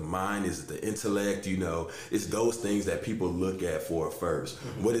 Is it the mind? Is it the intellect? You know, it's those things that people look at for first.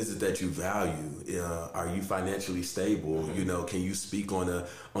 What is it that you value? Are you financially stable? You know, can you speak on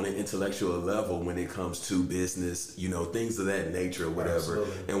an intellectual level when it comes to business? You know, things of that nature or whatever.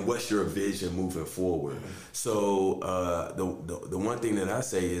 Absolutely. And what's your vision moving forward? So the one thing that I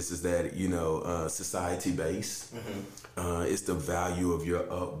say is that, you know, society based. It's the value of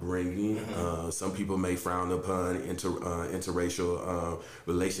your upbringing. Some people may frown upon interracial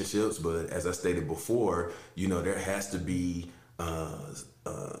relationships, but as I stated before, you know, there has to be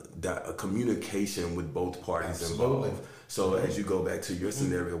a communication with both parties involved. So as you go back to your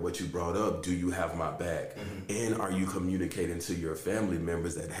scenario, what you brought up, do you have my back? And are you communicating to your family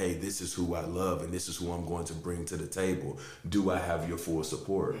members that, hey, this is who I love and this is who I'm going to bring to the table? Do I have your full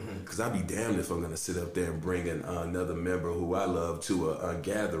support? Because I'd be damned if I'm going to sit up there and bring another member who I love to a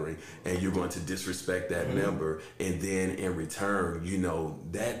gathering and you're going to disrespect that member. And then in return, you know,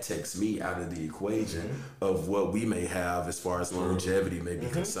 that takes me out of the equation of what we may have as far as longevity may be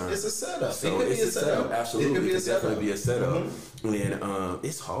concerned. It's a setup. So it could be a setup. Absolutely. It could definitely be a setup. And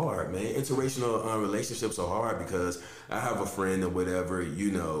it's hard, man. Interracial relationships are hard because I have a friend or whatever, you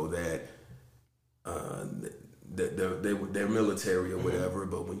know, that they're military or whatever,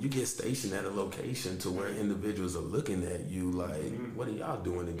 but when you get stationed at a location to where individuals are looking at you like, what are y'all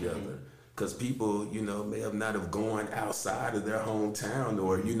doing together? Because people, you know, may have not have gone outside of their hometown,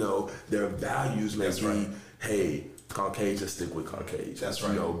 or, you know, their values may be, hey, Caucasian stick with Caucasian. That's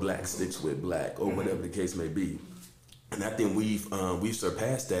right. You know, black sticks with black, or whatever the case may be. And I think we've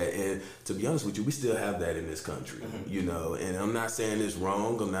surpassed that, and to be honest with you, we still have that in this country, you know. And I'm not saying it's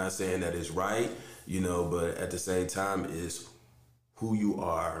wrong, I'm not saying that it's right, you know, but at the same time, it's who you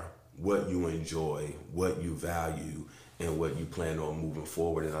are, what you enjoy, what you value, and what you plan on moving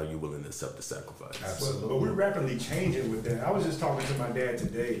forward, and are you willing to accept the sacrifice? Absolutely. But we're rapidly changing with that. I was just talking to my dad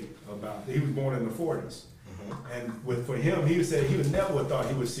today about, he was born in the 40s. And for him, he said he would never have thought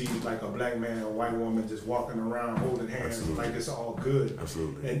he would see like a black man or a white woman just walking around holding hands like it's all good.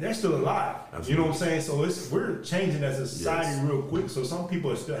 Absolutely. And they're still alive. Absolutely. You know what I'm saying? So we're changing as a society real quick. So some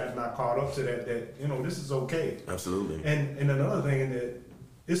people still have not caught up to that you know, this is okay. Absolutely. And another thing that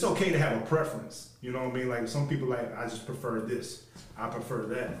it's okay to have a preference. You know what I mean? Like some people like, I just prefer this. I prefer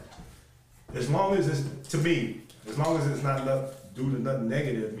that. As long as it's, to me, as long as it's not due to nothing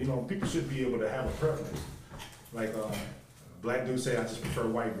negative, you know, people should be able to have a preference. Like black dudes say, I just prefer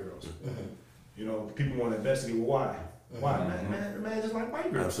white girls. You know, people want to investigate, well, why? Why? Man just like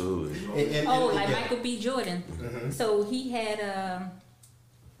white girls. Absolutely. You know? Like Michael B. Jordan. So he had,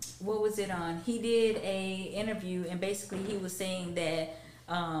 what was it on? He did a interview, and basically he was saying that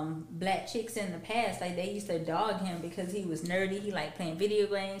black chicks in the past, like they used to dog him because he was nerdy. He liked playing video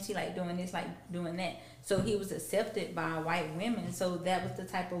games. He liked doing this, like doing that. So he was accepted by white women. So that was the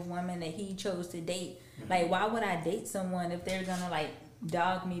type of woman that he chose to date. Like, why would I date someone if they're gonna like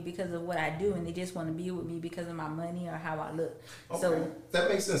dog me because of what I do, and they just want to be with me because of my money or how I look? Okay. So that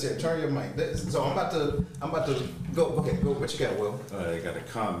makes sense. Here, turn your mic. So I'm about to go. Okay, go. What you got, Will? I got a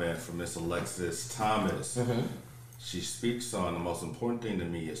comment from Miss Alexis Thomas. She speaks on the most important thing to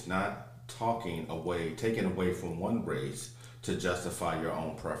me is not taking away from one race to justify your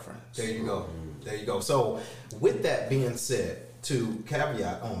own preference. There you go. There you go. So with that being said, to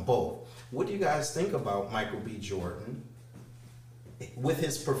caveat on both, what do you guys think about Michael B. Jordan with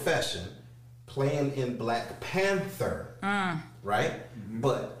his profession playing in Black Panther, right?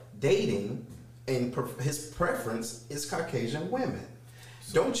 But dating and his preference is Caucasian women.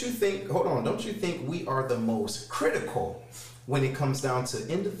 Don't you think, don't you think we are the most critical when it comes down to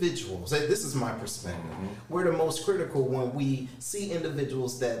individuals? This is my perspective. We're the most critical when we see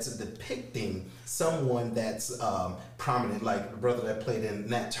individuals that's depicting someone that's prominent, like the brother that played in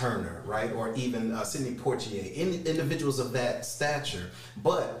Nat Turner, right? Or even Sidney Poitier, individuals of that stature.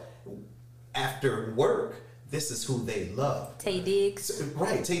 But after work, this is who they love. Tay Diggs.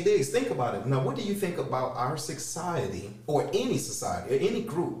 Right, Tay Diggs. Think about it. Now, what do you think about our society, or any society, or any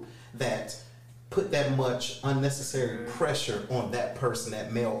group that put that much unnecessary pressure on that person,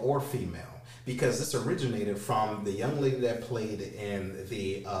 that male or female? Because this originated from the young lady that played in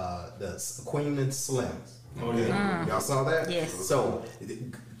the Queen and Slim. Oh, yeah. Y'all saw that? Yes. So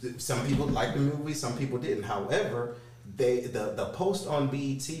some people liked the movie, some people didn't. However, the post on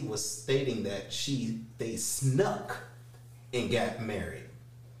BET was stating that they snuck and got married.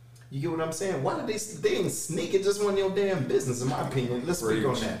 You get what I'm saying? Why did they didn't sneak? It just wasn't your damn business, in my opinion. Let's speak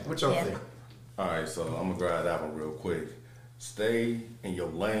on that. What y'all think? All right, so I'm gonna grab that one real quick. Stay in your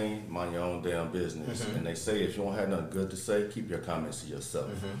lane, mind your own damn business. And they say if you don't have nothing good to say, keep your comments to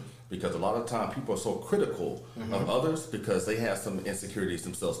yourself. Because a lot of time people are so critical of others because they have some insecurities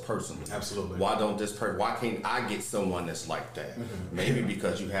themselves personally. Absolutely. Why can't I get someone that's like that? Maybe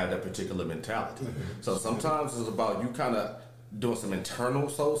because you have that particular mentality. So sometimes it's about you kind of doing some internal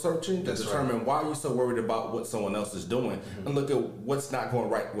soul searching to determine why you're so worried about what someone else is doing, and look at what's not going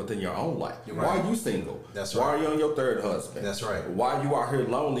right within your own life. Why are you single? That's why are you on your third husband? That's right. Why are you out here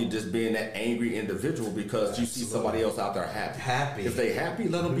lonely, just being that angry individual because you see somebody else out there happy? If they happy,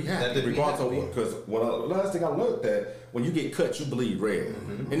 let them be happy, regardless of what. Because last thing I looked at, when you get cut, you bleed red.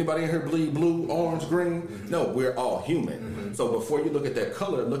 Anybody in here bleed blue, orange, green? No, we're all human. So before you look at that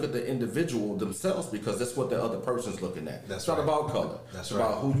color, look at the individual themselves, because that's what the other person's looking at. It's not about color. It's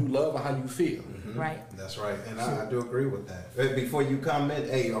about who you love and how you feel. Right. That's right. And I do agree with that. Before you comment,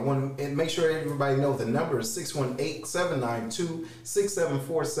 hey, I want to make sure everybody knows the number is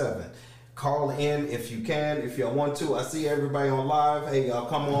 618-792-6747. Call in if you can, if y'all want to. I see everybody on live. Hey, y'all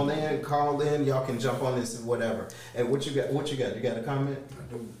come on in, call in. Y'all can jump on this, whatever. And what you got? You got a comment? I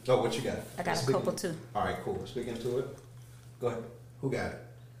do. Oh, what you got? I got a couple too. All right, cool. Speaking to it. Go ahead. Who got it?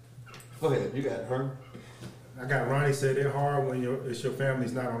 Go ahead. You got it, Herm. I got Ronnie said it's hard when your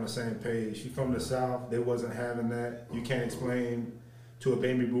family's not on the same page. She from the South, they wasn't having that. You can't explain to a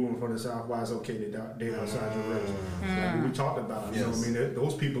baby boomer from the South why it's okay to date outside your race. Like we talked about, you know what I mean?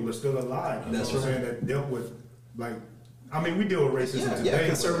 Those people are still alive. You know what I'm saying? That dealt with, like, I mean, we deal with racism today. Yeah,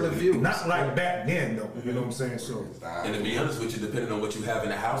 conservative views. Not like back then, though. You know what I'm saying? So, and to be honest with you, depending on what you have in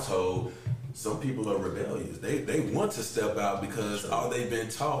the household, some people are rebellious. They want to step out because all they've been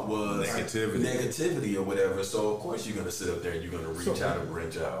taught was negativity or whatever. So of course you're gonna sit up there and you're gonna reach out and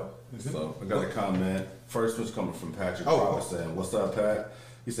branch out. So I got a comment. First one's coming from Patrick Robinson. What's up, Pat?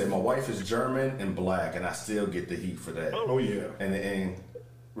 He said, my wife is German and black, and I still get the heat for that. Oh yeah. And in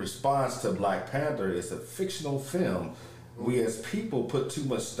response to Black Panther, it's a fictional film. We as people put too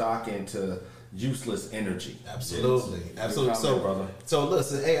much stock into useless energy. Absolutely. Yes. Absolutely. So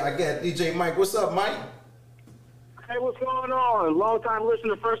listen, hey, I got DJ Mike. What's up, Mike? Hey, what's going on? Long time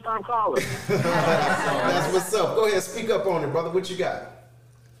listener, first time caller. That's what's up. Go ahead, speak up on it, brother. What you got?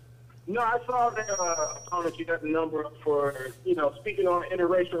 No, I saw that you got the number for, speaking on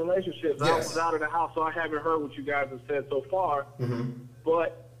interracial relationships. Yes. I was out of the house, so I haven't heard what you guys have said so far.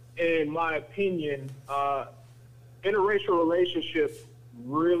 but in my opinion, interracial relationships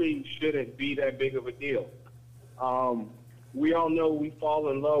really shouldn't be that big of a deal. We all know we fall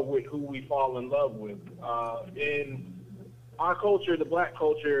in love with who we fall in love with. In our culture, the black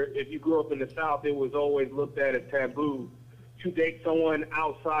culture, if you grew up in the South, it was always looked at as taboo to date someone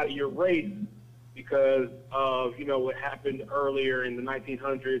outside of your race because of, you know, what happened earlier in the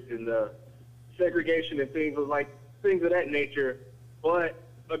 1900s and the segregation and things of that nature. But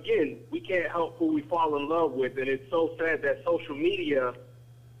again, we can't help who we fall in love with, and it's so sad that social media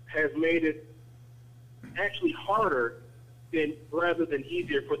has made it actually harder rather than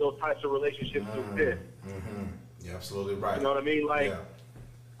easier for those types of relationships to exist. You're absolutely right. You know what I mean? Like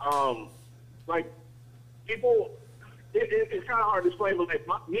people, it's kind of hard to explain, but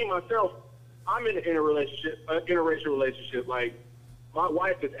like me myself, I'm in an interracial relationship. Like my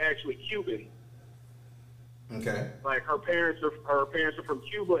wife is actually Cuban. Okay. Like her parents are from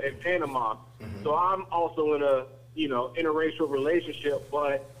Cuba and Panama. So I'm also in a, you know, interracial relationship,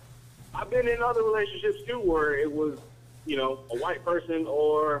 but I've been in other relationships too where it was, you know, a white person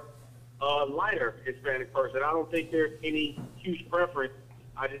or a lighter Hispanic person. I don't think there's any huge preference.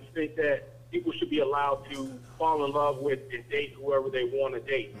 I just think that people should be allowed to fall in love with and date whoever they want to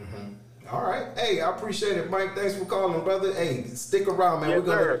date. All right. Hey, I appreciate it, Mike. Thanks for calling, brother. Hey, stick around, man.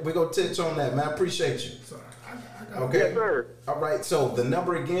 Yes, We're gonna touch on that, man. I appreciate you. Okay. Yes, sir. All right. So the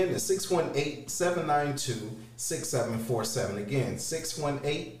number again is 618-792-6747. Again,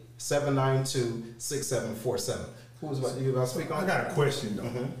 618-792-6747. Who was you about to speak on? I got a question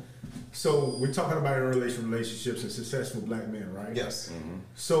though. So we're talking about interracial relationships and successful black men, right? Yes.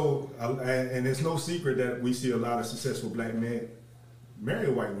 So and it's no secret that we see a lot of successful black men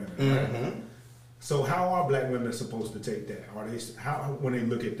marry white women, right? So how are black women supposed to take that? Are they when they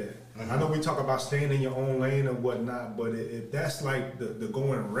look at that? I know we talk about staying in your own lane and whatnot, but if that's like the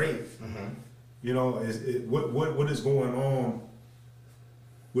going rate, you know, what is going on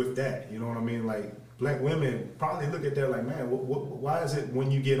with that? You know what I mean? Like black women probably look at that like, man, why is it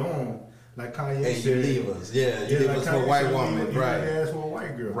when you get on, like Kanye said, you leave us, you leave us for a white woman, right? You ask for a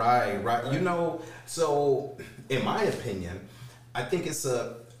white girl, right. You know, so in my opinion, I think it's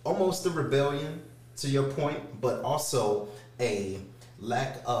almost a rebellion to your point, but also a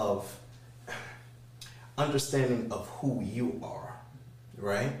lack of understanding of who you are,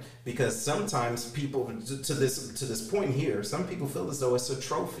 right? Because sometimes people, to this point here, some people feel as though it's a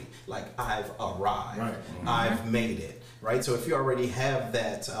trophy, like I've arrived, right. I've made it, right? So if you already have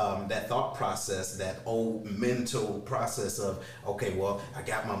that that thought process, that old mental process of, okay, well, I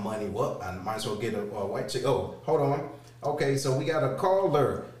got my money, well, I might as well get a white chick. Oh, hold on. Okay, so we got a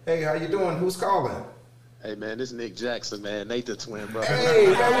caller. Hey, how you doing? Who's calling? Hey, man, this is Nick Jackson, man. Nathan twin, brother. Hey,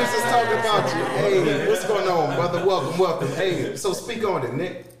 man, we was just talking about you. Hey, what's going on, brother? Welcome. Hey, so speak on it,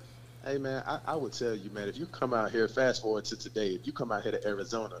 Nick. Hey, man, I would tell you, man, if you come out here, fast forward to today, if you come out here to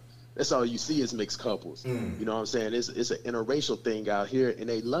Arizona, that's all you see is mixed couples. You know what I'm saying? It's an interracial thing out here, and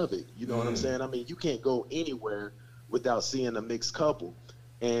they love it. You know what I'm saying? I mean, you can't go anywhere without seeing a mixed couple.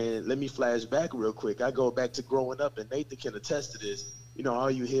 And let me flash back real quick. I go back to growing up, and Nathan can attest to this. You know, all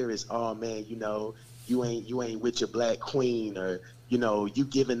you hear is, oh, man, you know, you ain't with your black queen, or, you know, you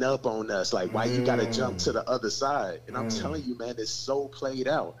giving up on us. Like, why you got to jump to the other side? And I'm telling you, man, it's so played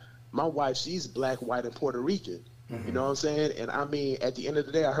out. My wife, she's black, white, and Puerto Rican. You know what I'm saying? And I mean, at the end of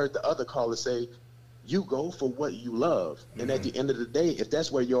the day, I heard the other caller say, you go for what you love. And at the end of the day, if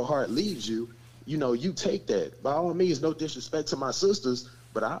that's where your heart leads you, you know, you take that. By all means, no disrespect to my sisters,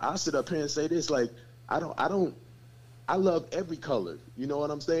 but I sit up here and say this, like, I love every color. You know what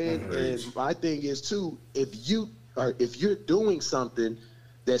I'm saying? And my thing is too, if you're doing something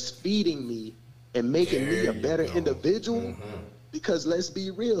that's feeding me and making me a better individual, because let's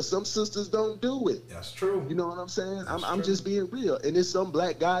be real, some sisters don't do it. That's true. You know what I'm saying? I'm just being real. And there's some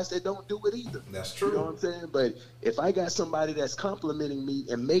black guys that don't do it either. That's true. You know what I'm saying? But if I got somebody that's complimenting me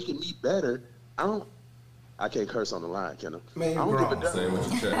and making me better, I can't curse on the line, can I? Man, I don't give a damn. Say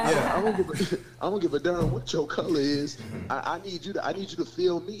what you said. I don't give a damn what your color is. I need you to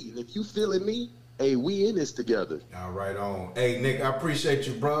feel me. And if you feeling me, hey, we in this together. All right, on. Hey, Nick, I appreciate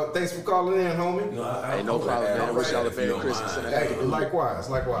you, bro. Thanks for calling in, homie. No problem, man. I wish y'all a Merry Christmas. Hey,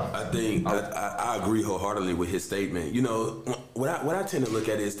 likewise. I think I agree wholeheartedly with his statement. You know, what I tend to look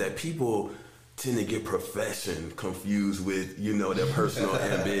at is that people tend to get profession confused with, you know, their personal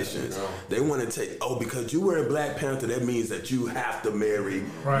ambitions. They want to take, because you were in Black Panther, that means that you have to marry,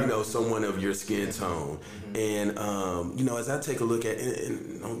 you know, someone of your skin tone. And, you know, as I take a look at,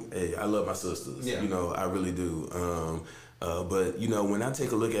 hey, I love my sisters, you know, I really do. But, you know, when I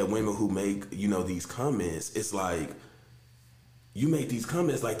take a look at women who make, you know, these comments, it's like, you make these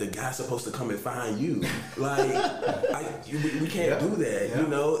comments like the guy's supposed to come and find you. Like, we can't do that. Yeah. You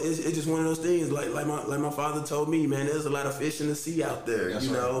know, it's just one of those things. Like my father told me, man, there's a lot of fish in the sea out there. That's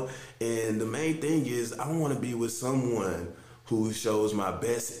you know, and the main thing is I want to be with someone who shows my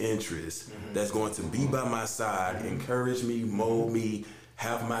best interest, that's going to be by my side, encourage me, mold me,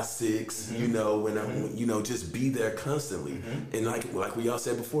 have my six, you know, when I'm, you know, just be there constantly. And like we all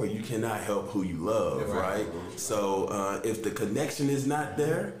said before, you cannot help who you love, right? So if the connection is not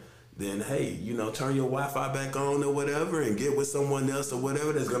there, then hey, you know, turn your Wi-Fi back on or whatever and get with someone else or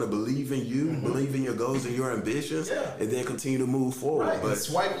whatever that's gonna believe in you, believe in your goals and your ambitions, and then continue to move forward. Right, but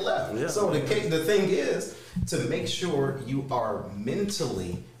swipe left. Yeah. So the thing is to make sure you are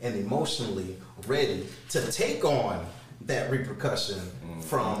mentally and emotionally ready to take on that repercussion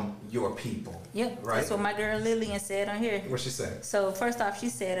from your people. Yep, right? that's what my girl Lillian said on here. What she said? So first off, she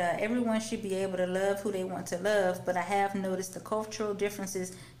said everyone should be able to love who they want to love, but I have noticed the cultural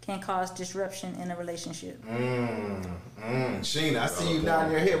differences can cause disruption in a relationship. Sheena, I see you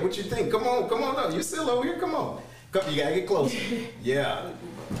down your head. What you think? Come on up. You still over here? Come on. You gotta get closer. Yeah.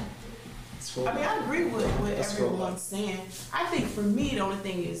 I mean, I agree with what everyone's saying. I think for me, the only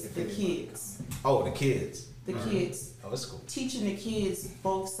thing is the kids. Oh, the kids. The kids. Oh, that's cool. Teaching the kids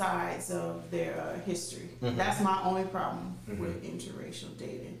both sides of their history. That's my only problem with interracial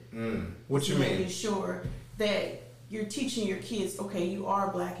dating. What you mean? Making sure that you're teaching your kids, okay, you are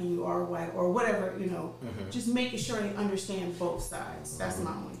black and you are white or whatever, you know, just making sure they understand both sides. That's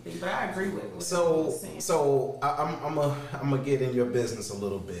my only thing. But I agree with what everyone's saying. So I'm gonna get in your business a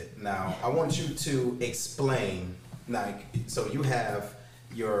little bit now. I want you to explain, like, so you have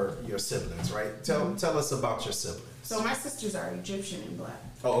your siblings, right? Tell us about your siblings. So my sisters are Egyptian and black.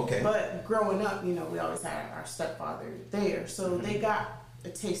 Oh, okay. But growing up, you know, we always had our stepfather there. So they got a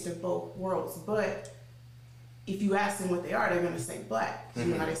taste of both worlds. But if you ask them what they are, they're going to say black. You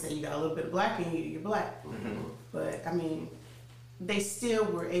know how they say you got a little bit of black in you, you're black. But, I mean, they still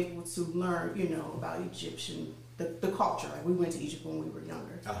were able to learn, you know, about Egyptian, the culture. Like, we went to Egypt when we were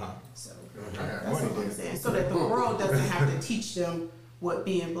younger. So that's what I'm saying. So that the world doesn't have to teach them what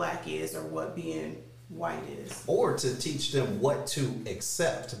being black is or what being white is. Or to teach them what to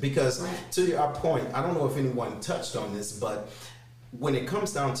accept. Because to your point, I don't know if anyone touched on this, but when it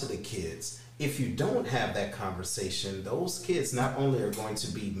comes down to the kids, if you don't have that conversation, those kids not only are going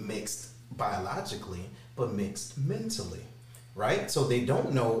to be mixed biologically, but mixed mentally. Right? So they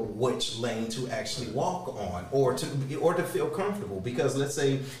don't know which lane to actually walk on or to feel comfortable. Because let's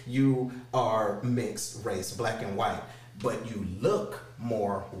say you are mixed race, black and white, but you look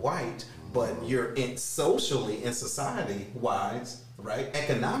more white, but you're socially and society wise, right?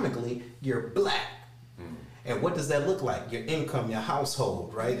 Economically, you're black. And what does that look like? Your income, your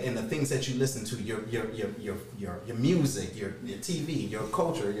household, right? And the things that you listen to, your music, your TV, your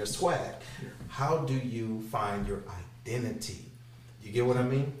culture, your swag. How do you find your identity? You get what I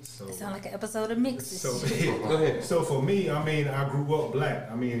mean? So, it sounds like an episode of Mixes. So, go ahead. So for me, I mean, I grew up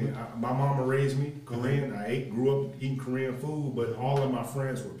black. I mean, my mama raised me Korean. I grew up eating Korean food, but all of my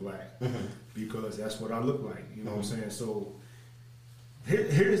friends were black because that's what I look like. You know what I'm saying? So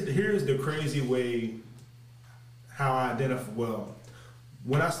here's the crazy way how I identify. Well,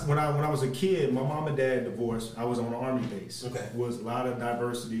 when I was a kid, my mom and dad divorced. I was on an army base. Okay. It was a lot of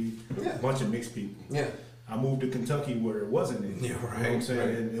diversity, a bunch of mixed people. Yeah. I moved to Kentucky where it wasn't any. Yeah, right. You know what I'm saying? Right.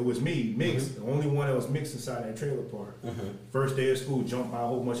 And it was me, mixed. The only one that was mixed inside that trailer park. First day of school, jumped by a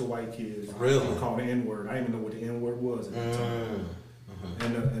whole bunch of white kids. Really? I called the N-word. I didn't even know what the N-word was at the time.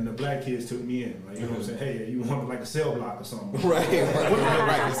 And the black kids took me in. Like, you know what I'm saying? Hey, you want like a cell block or something?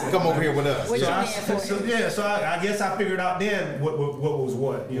 Right. So come over here with us. So I guess I figured out then what was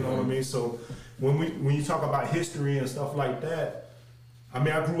what. You know what I mean? So when you talk about history and stuff like that, I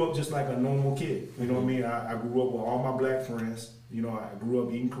mean, I grew up just like a normal kid. You know what I mean? I grew up with all my black friends. You know, I grew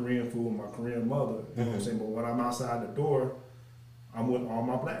up eating Korean food with my Korean mother. You know what I'm saying? But when I'm outside the door, I'm with all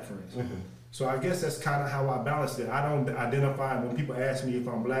my black friends. So I guess that's kind of how I balance it. I don't identify, when people ask me if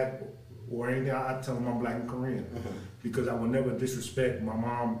I'm black or anything, I tell them I'm black and Korean. Because I would never disrespect my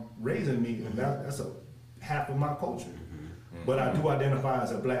mom raising me. And that's a half of my culture. But I do identify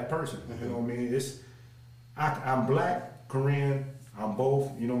as a black person. You know what I mean? I'm black, Korean, I'm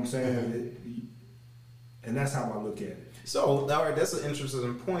both, you know what I'm saying? And that's how I look at it. So, all right, that's an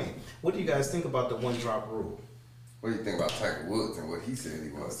interesting point. What do you guys think about the one drop rule? What do you think about Tiger Woods and what he said he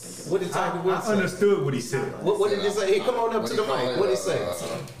was? What did Tiger Woods say? I understood what he said. What did he say? Hey, come on up to the mic. What did he say?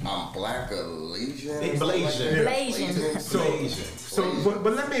 I'm black Blasian. Blasian.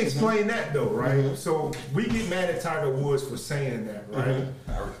 But let me explain that though, right? So we get mad at Tiger Woods for saying that, right?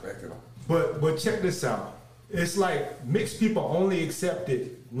 I respect it. But check this out. it's like mixed people only accept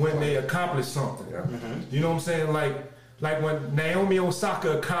it when they accomplish something. You know what I'm saying? Like when Naomi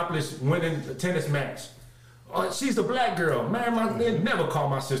Osaka accomplished winning a tennis match. She's a black girl. Man, they never called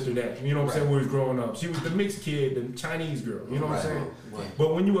my sister that. You know what I'm saying? When we was growing up. She was the mixed kid, the Chinese girl. You know what I'm saying?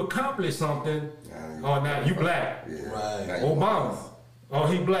 But when you accomplish something, now you black. Obama.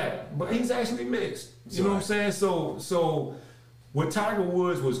 He black. But he's actually mixed. You know what I'm saying? So what Tiger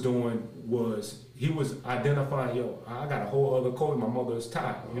Woods was doing was he was identifying, I got a whole other culture. My mother is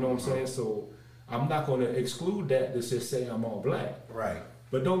Thai. You know what I'm saying? So I'm not going to exclude that to just say I'm all black. Right.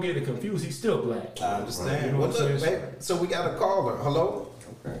 But don't get it confused. He's still black. I understand. You know what I'm saying? So we got a caller. Hello?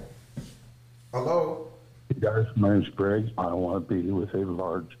 Okay. Hello? Guys, my name's Greg. I want to be with a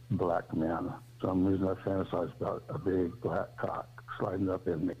large black man. For some reason I fantasize about a big black cock sliding up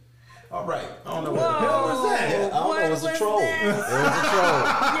in me. All right. I don't know what the hell was that. I don't know. It was a troll. It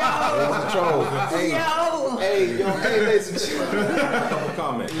was a troll. Hey, ladies and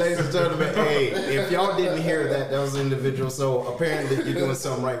gentlemen. Ladies and gentlemen, if y'all didn't hear that was an individual. So apparently you're doing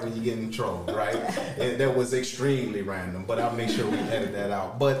something right when you're getting trolled, right? And that was extremely random, but I'll make sure we edit that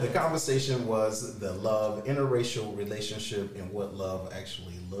out. But the conversation was the love, interracial relationship, and what love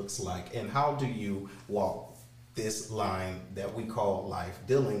actually looks like, and how do you walk this line that we call life,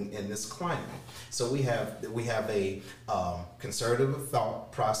 dealing in this climate. So we have a conservative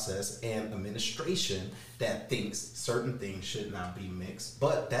thought process and administration that thinks certain things should not be mixed,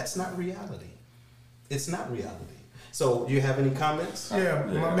 but that's not reality. It's not reality. So do you have any comments? Yeah.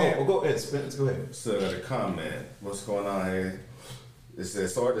 My man. Go ahead, Spence. Go ahead. So I got a comment. What's going on here?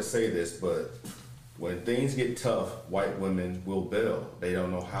 It's hard to say this, but when things get tough, white women will bail. They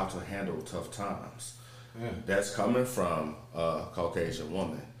don't know how to handle tough times. That's coming from a Caucasian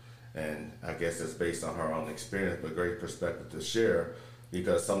woman, and I guess it's based on her own experience, but great perspective to share,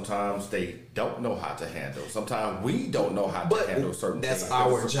 because sometimes they don't know how to handle. Sometimes we don't know how to handle certain things. That's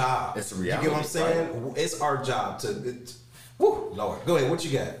our job. It's a reality. You get what I'm saying? Right? It's our job to. Woo, Lord. Go ahead. What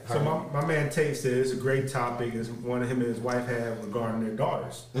you got? So my man Tate said it's a great topic. It's one of him and his wife have regarding their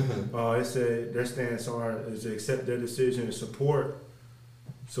daughters. It said their stance is to accept their decision and support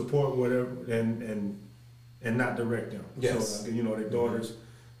whatever and not direct them. Yes. So their daughters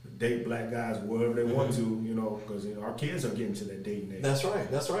date black guys wherever they want to, because our kids are getting to that dating age. That's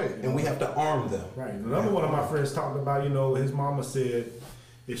right. And we have to arm them. Right. Another one of my friends talked about, his mama said,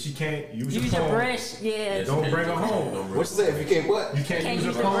 if she can't use your your phone, brush, don't bring her home. What you say? If you can't what? You can't use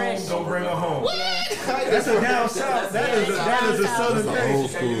your phone, brush. don't bring her home. What? That's a down south. That is a southern thing. Old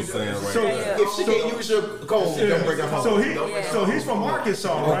school saying right So there. If she can't use your comb, don't bring her home. So he's from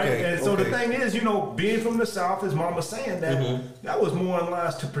Arkansas, right? Okay, And so the okay. thing is, being from the South, his mama saying that that was more in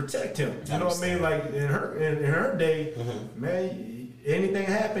line to protect him. You know what I mean? Like in her day, man, anything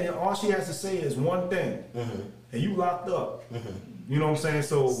happen, all she has to say is one thing, and you locked up. You know what I'm saying?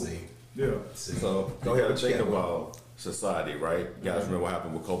 So yeah. So you got to think about society, right? You guys remember what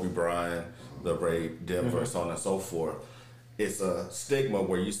happened with Kobe Bryant, the rape, Denver, so on and so forth. It's a stigma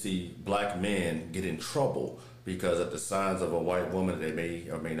where you see black men get in trouble because of the signs of a white woman they may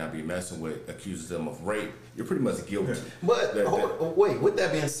or may not be messing with accuses them of rape. You're pretty much guilty. But wait, with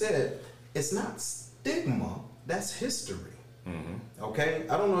that being said, it's not stigma, that's history. Okay,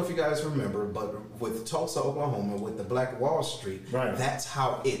 I don't know if you guys remember, but with Tulsa, Oklahoma, with the Black Wall Street, that's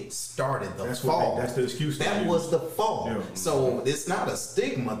how it started. The fall. That's the excuse. That was the fall. Yeah. So it's not a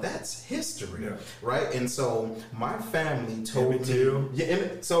stigma. That's history, right? And so my family told Emmett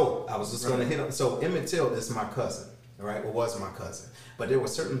Till. So I was just going to hit up. So Emmett Till is my cousin, right? Or was my cousin. But there were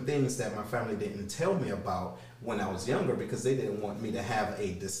certain things that my family didn't tell me about when I was younger because they didn't want me to have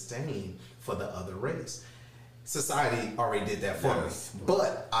a disdain for the other race. Society already did that for me.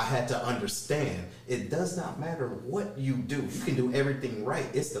 But I had to understand it does not matter what you do. You can do everything right.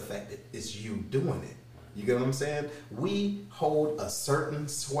 It's the fact that it's you doing it. You get what I'm saying? We hold a certain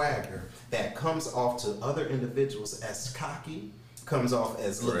swagger that comes off to other individuals as cocky, comes off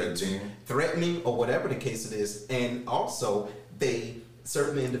as looking threatening or whatever the case it is. And also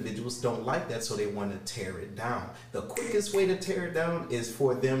certain individuals don't like that, so they want to tear it down. The quickest way to tear it down is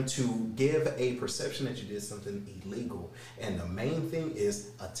for them to give a perception that you did something illegal. And the main thing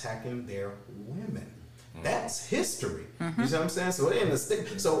is attacking their women. That's history. You see what I'm saying?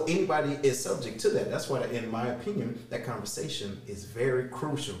 So anybody is subject to that. That's why, in my opinion, that conversation is very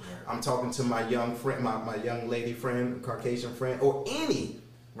crucial. I'm talking to my young friend, my young lady friend, Caucasian friend, or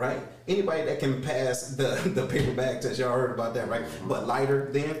anybody that can pass the paper bag test. Y'all heard about that, right? But lighter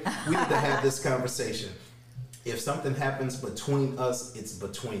then, we need to have this conversation. If something happens between us, it's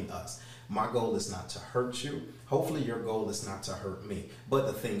between us. My goal is not to hurt you. Hopefully your goal is not to hurt me. But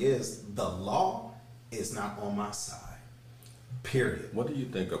the thing is, the law is not on my side. Period. What do you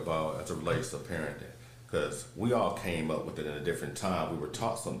think about as it relates to parenting? Because we all came up with it in a different time. We were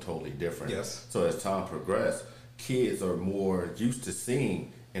taught something totally different. Yes. So as time progressed, kids are more used to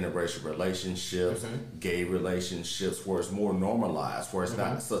seeing interracial relationships, gay relationships, where it's more normalized, where it's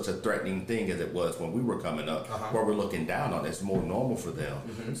not such a threatening thing as it was when we were coming up, where we're looking down on it. It's more normal for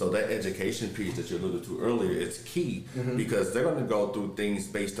them. So that education piece that you alluded to earlier is key, because they're going to go through things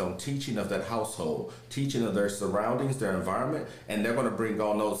based on teaching of that household, teaching of their surroundings, their environment, and they're going to bring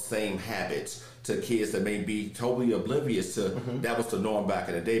on those same habits to kids that may be totally oblivious to that was the norm back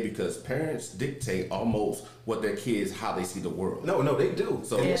in the day, because parents dictate almost what their kids, how they see the world. No, they do.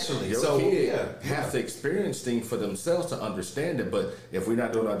 So initially, your kid has to experience things for themselves to understand it. But if we're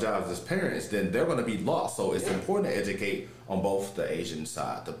not doing our jobs as parents, then they're going to be lost. So it's important to educate on both the Asian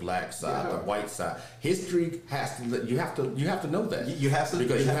side, the black side, the white side. History has to. You have to know that. You have to,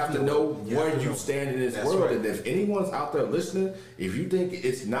 because you have to know where you stand in this world. Right. And if anyone's out there listening, if you think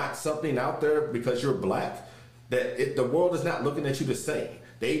it's not something out there because you're black, the world is not looking at you the same.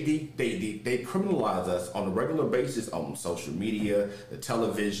 They criminalize us on a regular basis on social media, the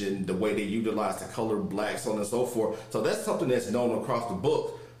television, the way they utilize the color black, so on and so forth. So that's something that's known across the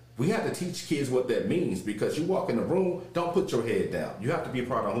book. We have to teach kids what that means, because you walk in the room, don't put your head down. You have to be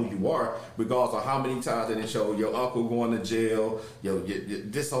proud of who you are, regardless of how many times they show your uncle going to jail,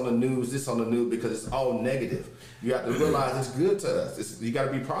 this on the news, because it's all negative. You have to realize it's good to us. You got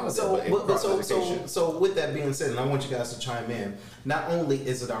to be proud of it. So with that being said, and I want you guys to chime in, not only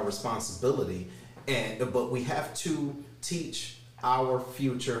is it our responsibility, but we have to teach our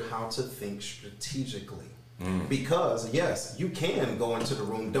future how to think strategically. Because yes, you can go into the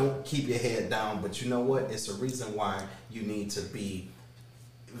room, don't keep your head down, but you know what? It's a reason why you need to be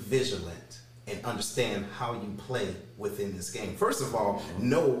vigilant and understand how you play within this game. First of all,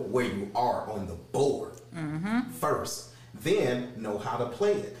 know where you are on the board first. Then know how to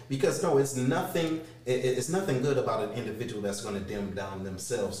play it. Because no, it's nothing good about an individual that's going to dim down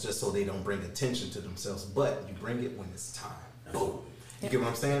themselves just so they don't bring attention to themselves. But you bring it when it's time. Boom. You get what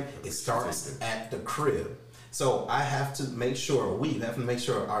I'm saying? It starts at the crib. So I have to make sure, we have to make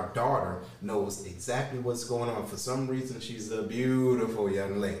sure our daughter knows exactly what's going on. For some reason, she's a beautiful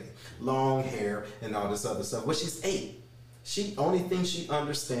young lady. Long hair and all this other stuff. Well, she's 8. Only thing she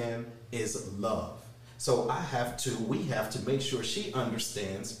understands is love. So we have to make sure she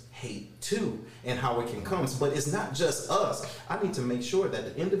understands hate too, and how it can come. But it's not just us. I need to make sure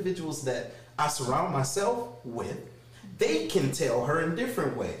that the individuals that I surround myself with, they can tell her in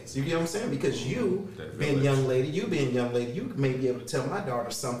different ways. You get what I'm saying? Because you being young lady, you may be able to tell my daughter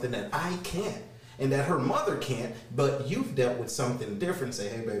something that I can't, and that her mother can't, but you've dealt with something different. Say,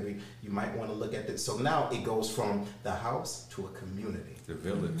 hey baby, you might want to look at this. So now it goes from the house to a community. The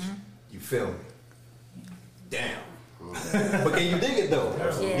village. You feel me? Damn. But can you dig it though?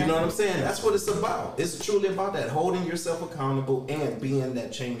 You know what I'm saying? That's what it's about. It's truly about that, holding yourself accountable and being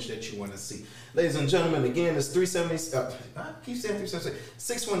that change that you want to see. Ladies and gentlemen, again, it's 370. I keep saying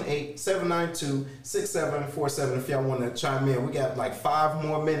 376. 618-792-6747. If y'all want to chime in, we got like 5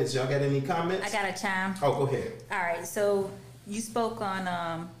 more minutes. Y'all got any comments? I got a chime. Oh, go ahead. All right. So you spoke on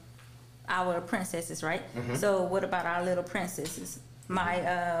our princesses, right? So what about our little princesses?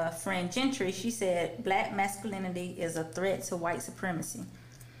 My friend Gentry, she said black masculinity is a threat to white supremacy.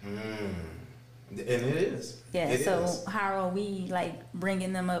 And it is. Yeah, it is. How are we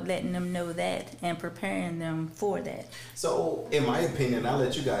bringing them up, letting them know that, and preparing them for that? So in my opinion, I'll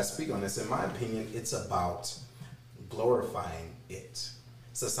let you guys speak on this. In my opinion, it's about glorifying it.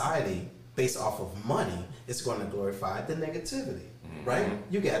 Society, based off of money, is going to glorify the negativity. Right?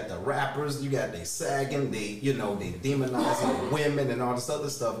 You got the rappers, you got they sagging, they demonizing the women and all this other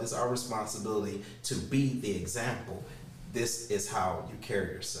stuff. It's our responsibility to be the example. This is how you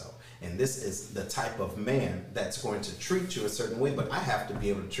carry yourself. And this is the type of man that's going to treat you a certain way, but I have to be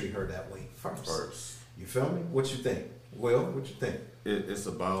able to treat her that way first. You feel me? What you think? Will, what you think? It's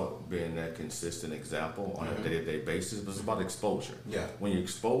about being that consistent example on a day-to-day basis, but it's about exposure. Yeah. When you're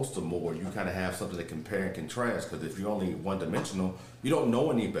exposed to more, you kind of have something to compare and contrast, because if you're only one-dimensional, you don't know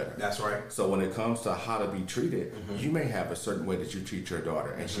any better. That's right. So when it comes to how to be treated, you may have a certain way that you treat your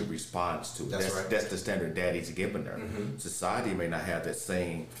daughter, and she responds to it. That's right. That's the standard daddy's giving her. Society may not have that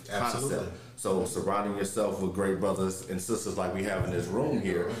same Absolutely. concept. So surrounding yourself with great brothers and sisters like we have in this room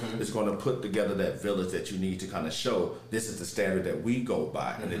here is going to put together that village that you need to kind of show this is the standard that we go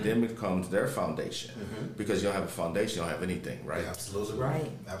by. And then it becomes their foundation. Because you don't have a foundation, you don't have anything, right? Yeah, absolutely right.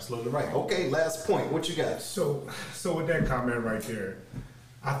 Absolutely right. Okay, last point. What you got? So with that comment right there,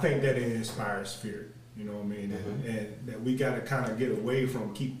 I think that it inspires fear. You know what I mean? And that we got to kind of get away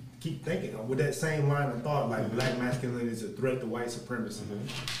from keep keep thinking with that same line of thought, like black masculinity is a threat to white supremacy.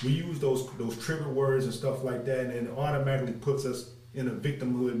 We use those trigger words and stuff like that, and it automatically puts us in a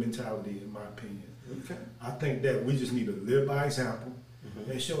victimhood mentality, in my opinion. Okay. I think that we just need to live by example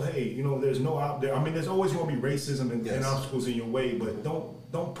and show, hey, you know, there's no out there. I mean, there's always going to be racism and obstacles in your way, but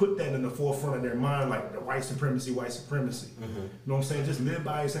don't put that in the forefront of their mind, like the white supremacy. You know what I'm saying? Just live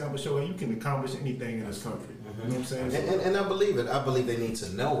by example, show hey, you can accomplish anything in this country. You know what I'm saying? And I believe it. I believe they need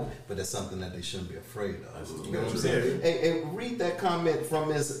to know, but it's something that they shouldn't be afraid of. You know what I'm saying? Hey, read that comment from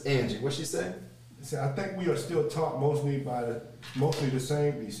Ms. Angie. What she say? See, I think we are still taught mostly the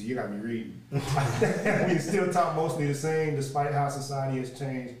same. You see, you got me reading. I think we are still taught mostly the same, despite how society has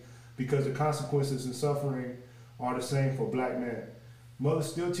changed, because the consequences and suffering are the same for black men.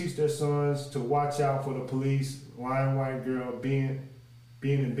 Mothers still teach their sons to watch out for the police, lying white girl, being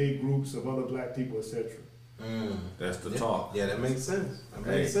in big groups of other black people, etc. That's the talk. Yeah, that makes sense.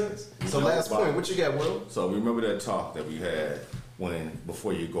 Makes sense. So last point, what you got, Will? So remember that talk that we had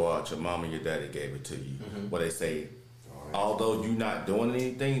before you go out, your mom and your daddy gave it to you, where they say, although you're not doing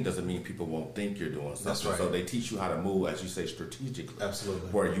anything, doesn't mean people won't think you're doing something. That's right. So they teach you how to move, as you say, strategically.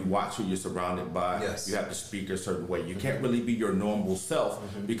 Absolutely. Where you watch who you're surrounded by. Yes. You have to speak a certain way. You can't really be your normal self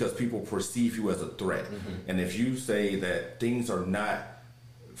because people perceive you as a threat. And if you say that things are not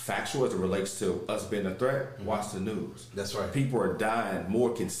factual as it relates to us being a threat, watch the news. That's right. People are dying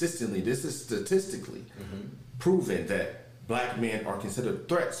more consistently. This is statistically proven that black men are considered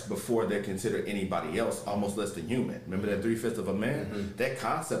threats before they're considered anybody else, almost less than human. Remember that 3/5 of a man? That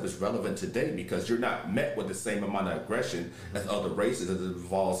concept is relevant today because you're not met with the same amount of aggression as other races as it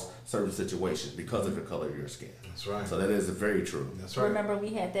involves certain situations because of the color of your skin. That's right. So that is very true. That's right. Remember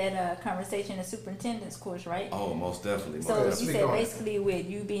we had that conversation in superintendent's course, right? Oh, most definitely. So you said basically with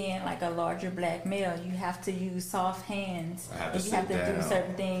you being like a larger black male, you have to use soft hands and you have to do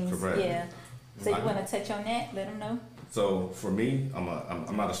certain things. Correct. Yeah. So you want to touch on that? Let them know. So for me, I'm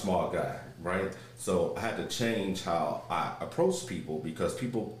not a small guy, right? So I had to change how I approach people because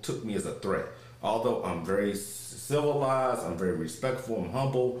people took me as a threat. Although I'm very civilized, I'm very respectful, I'm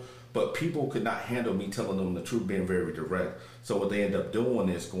humble, but people could not handle me telling them the truth, being very direct. So what they end up doing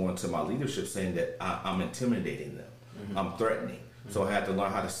is going to my leadership saying that I'm intimidating them, I'm threatening. So I had to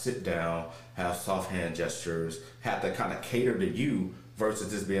learn how to sit down, have soft hand gestures, have to kind of cater to you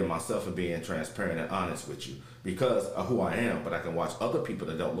versus just being myself and being transparent and honest with you because of who I am. But I can watch other people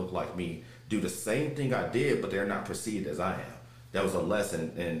that don't look like me do the same thing I did, but they're not perceived as I am. That was a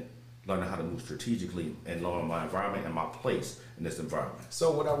lesson in learning how to move strategically and knowing my environment and my place in this environment.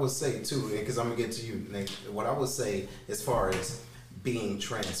 So what I would say too, because I'm gonna get to you, Nate, what I would say as far as being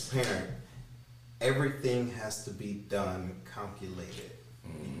transparent, everything has to be done calculated.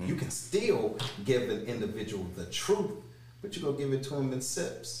 You can still give an individual the truth, but you go give it to them in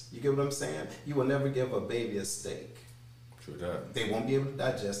sips. You get what I'm saying? You will never give a baby a steak. True that. They won't be able to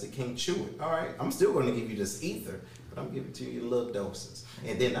digest it, can't chew it. All right, I'm still going to give you this ether, but I'm giving it to you in little doses.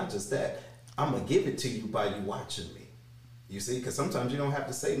 And then not just that, I'm going to give it to you by you watching me. You see, because sometimes you don't have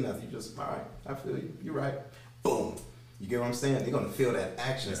to say nothing. You just, all right, I feel you. You're right. Boom. You get what I'm saying? They're going to feel that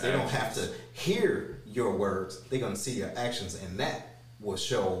actions. They don't have to hear your words. They're going to see your actions, and that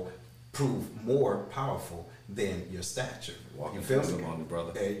will prove more powerful than your stature. You feel me? On me,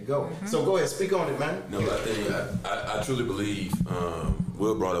 brother. There you go. So go ahead, speak on it, man. No, I think I truly believe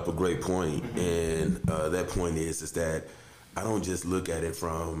Will brought up a great point, and that point is that I don't just look at it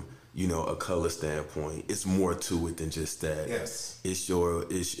from a color standpoint. It's more to it than just that. Yes. It's your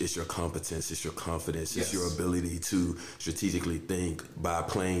competence, it's your confidence, it's your ability to strategically think by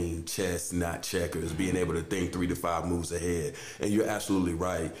playing chess, not checkers, being able to think 3 to 5 moves ahead. And you're absolutely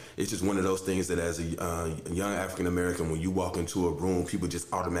right. It's just one of those things that as a young African American, when you walk into a room, people just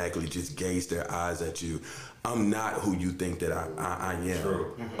automatically just gaze their eyes at you. I'm not who you think that I am.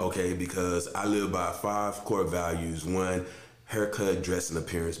 True. Okay, because I live by 5 core values. 1, haircut, dress, and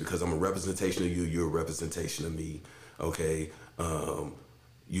appearance, because I'm a representation of you, you're a representation of me, okay? I'll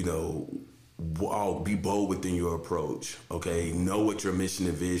be bold within your approach, okay? Know what your mission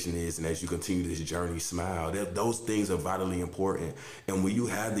and vision is, and as you continue this journey, smile. Those things are vitally important. And when you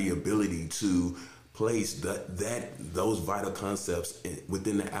have the ability to place those vital concepts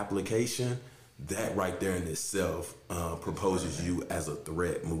within the application, that right there in itself proposes you as a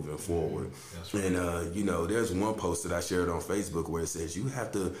threat moving forward. Right. And, there's one post that I shared on Facebook where it says you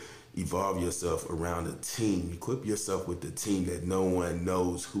have to evolve yourself around a team. Equip yourself with the team that no one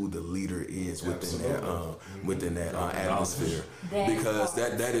knows who the leader is within that atmosphere. Because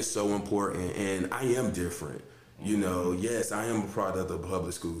that is so important. And I am different. You know, yes, I am a product of the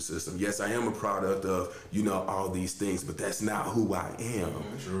public school system. Yes, I am a product of, you know, all these things, but that's not who I am.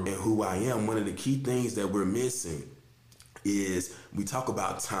 And who I am, one of the key things that we're missing is we talk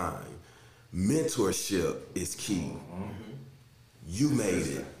about time. Mentorship is key. You made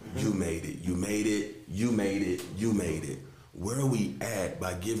it. You made it. You made it. You made it. You made it. Where are we at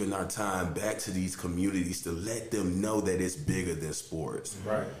by giving our time back to these communities to let them know that it's bigger than sports?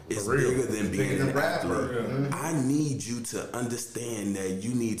 Right. It's bigger than being an athlete. I need you to understand that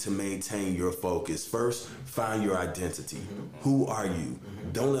you need to maintain your focus. First, find your identity. Who are you?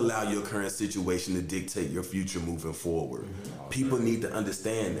 Don't allow your current situation to dictate your future moving forward. People need to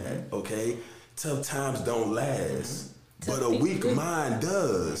understand that, okay? Tough times don't last, but a weak mind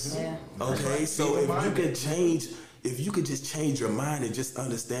does. Okay, so if you could just change your mind and just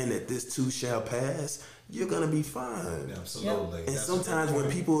understand that this too shall pass, you're gonna be fine. Absolutely. And sometimes when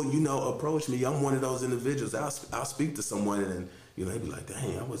people, you know, approach me, I'm one of those individuals. I'll speak to someone and, you know, they be like,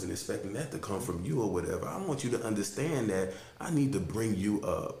 dang, I wasn't expecting that to come from you or whatever. I want you to understand that I need to bring you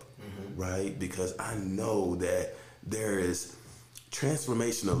up, right? Because I know that there is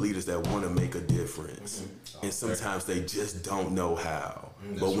transformational leaders that want to make a difference. And sometimes they just don't know how.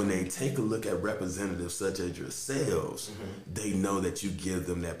 But when they take a look at representatives such as yourselves, they know that you give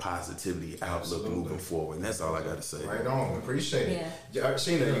them that positivity outlook moving forward. And that's all I got to say. Right on. Appreciate it.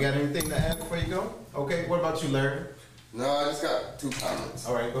 Sheena, you got anything to add before you go? Okay. What about you, Larry? No, I just got 2 comments.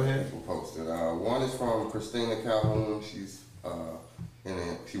 All right, go ahead. People posted. One is from Christina Calhoun. She's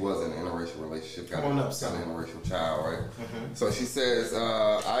she was in an interracial relationship. Come on up, son. Got an interracial child, right? So she says,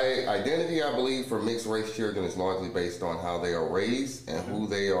 identity, I believe, for mixed race children is largely based on how they are raised and who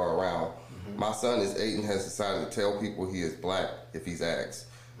they are around. My son is 8 and has decided to tell people he is black if he's asked.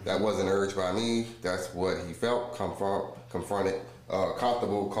 That wasn't urged by me. That's what he felt confronted,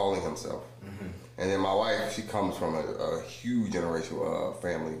 comfortable calling himself. And then my wife, she comes from a huge interracial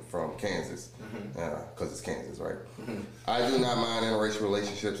family from Kansas, because it's Kansas, right? I do not mind interracial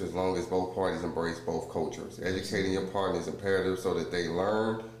relationships as long as both parties embrace both cultures. Educating your partner is imperative so that they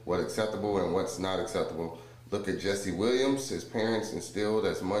learn what's acceptable and what's not acceptable. Look at Jesse Williams. His parents instilled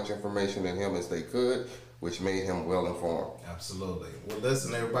as much information in him as they could, which made him well informed. Absolutely. Well,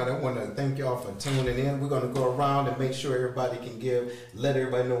 listen, everybody, I want to thank y'all for tuning in. We're going to go around and make sure everybody can let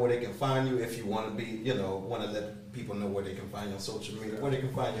everybody know where they can find you. If you want to be, want to let people know where they can find you on social media, where they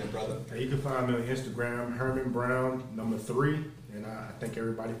can find you, brother. You can find me on Instagram, Herman Brown, #3. And I thank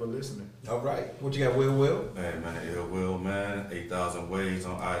everybody for listening. All right. What you got, Will? Hey, man, Will, man. 8,000 Ways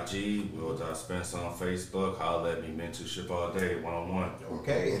on IG. Will Spencer on Facebook. Holla at me, mentorship all day, one-on-one.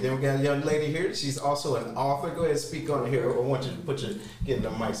 Okay. And then we got a young lady here. She's also an author. Go ahead and speak on here. I want you to get in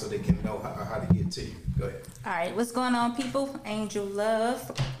the mic so they can know how to get to you. Go ahead. All right. What's going on, people? Angel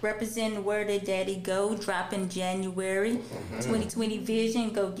Love, representing Where Did Daddy Go, dropping January. 2020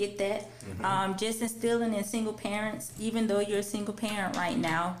 vision. Go get that. Just instilling in single parents, even though you're a single parent right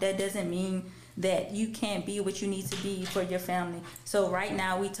now, that doesn't mean that you can't be what you need to be for your family. So right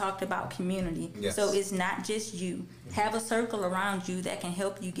now we talked about community. So it's not just you. Have a circle around you that can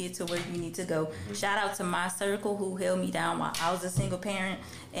help you get to where you need to go. Shout out to my circle who held me down while I was a single parent,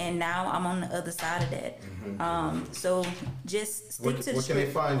 and now I'm on the other side of that. So just stick to the Where can they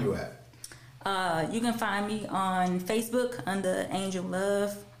find you at? You can find me on Facebook under Angel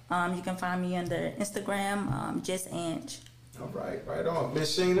Love. You can find me under Instagram, just Ange. All right, right on.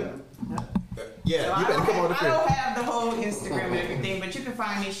 Miss Sheena? Yeah, So you better come on up I here. don't have the whole Instagram and everything, but you can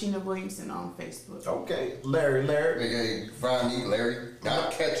find me Sheena Williamson on Facebook. Okay. Larry. Yeah, you can find me, Larry.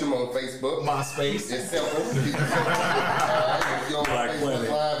 I'll catch him on Facebook. MySpace. It's simple. If you're on my Facebook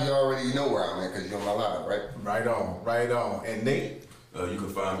Live, you already know where I'm at because you're on my live, right? Right on. And Nate? You can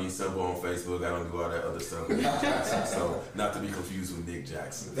find me simple on Facebook. I don't do all that other stuff. So not to be confused with Nick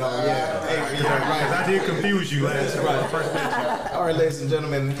Jackson. Oh, yeah. Hey, right. I did confuse you last time. All right, ladies and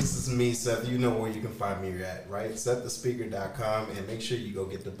gentlemen, this is me, Seth. You know where you can find me at, right? SethTheSpeaker.com, and make sure you go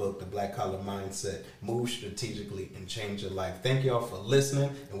get the book, The Black Collar Mindset. Move strategically and change your life. Thank y'all for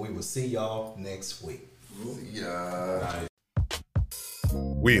listening, and we will see y'all next week. Yeah.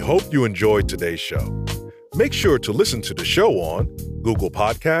 We hope you enjoyed today's show. Make sure to listen to the show on Google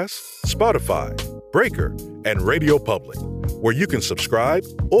Podcasts, Spotify, Breaker, and Radio Public, where you can subscribe,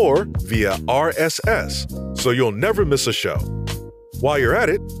 or via RSS, so you'll never miss a show. While you're at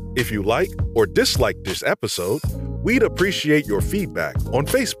it, if you like or dislike this episode, we'd appreciate your feedback on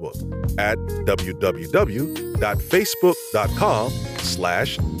Facebook at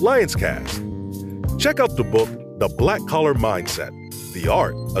www.facebook.com/Lionscast. Check out the book, The Black Collar Mindset, The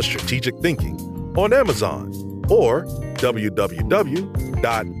Art of Strategic Thinking, on Amazon, or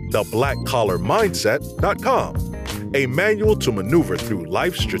www.theblackcollarmindset.com. a manual to maneuver through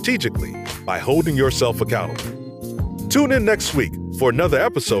life strategically by holding yourself accountable. Tune in next week for another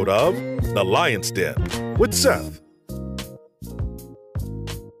episode of The Lion's Den with Seth.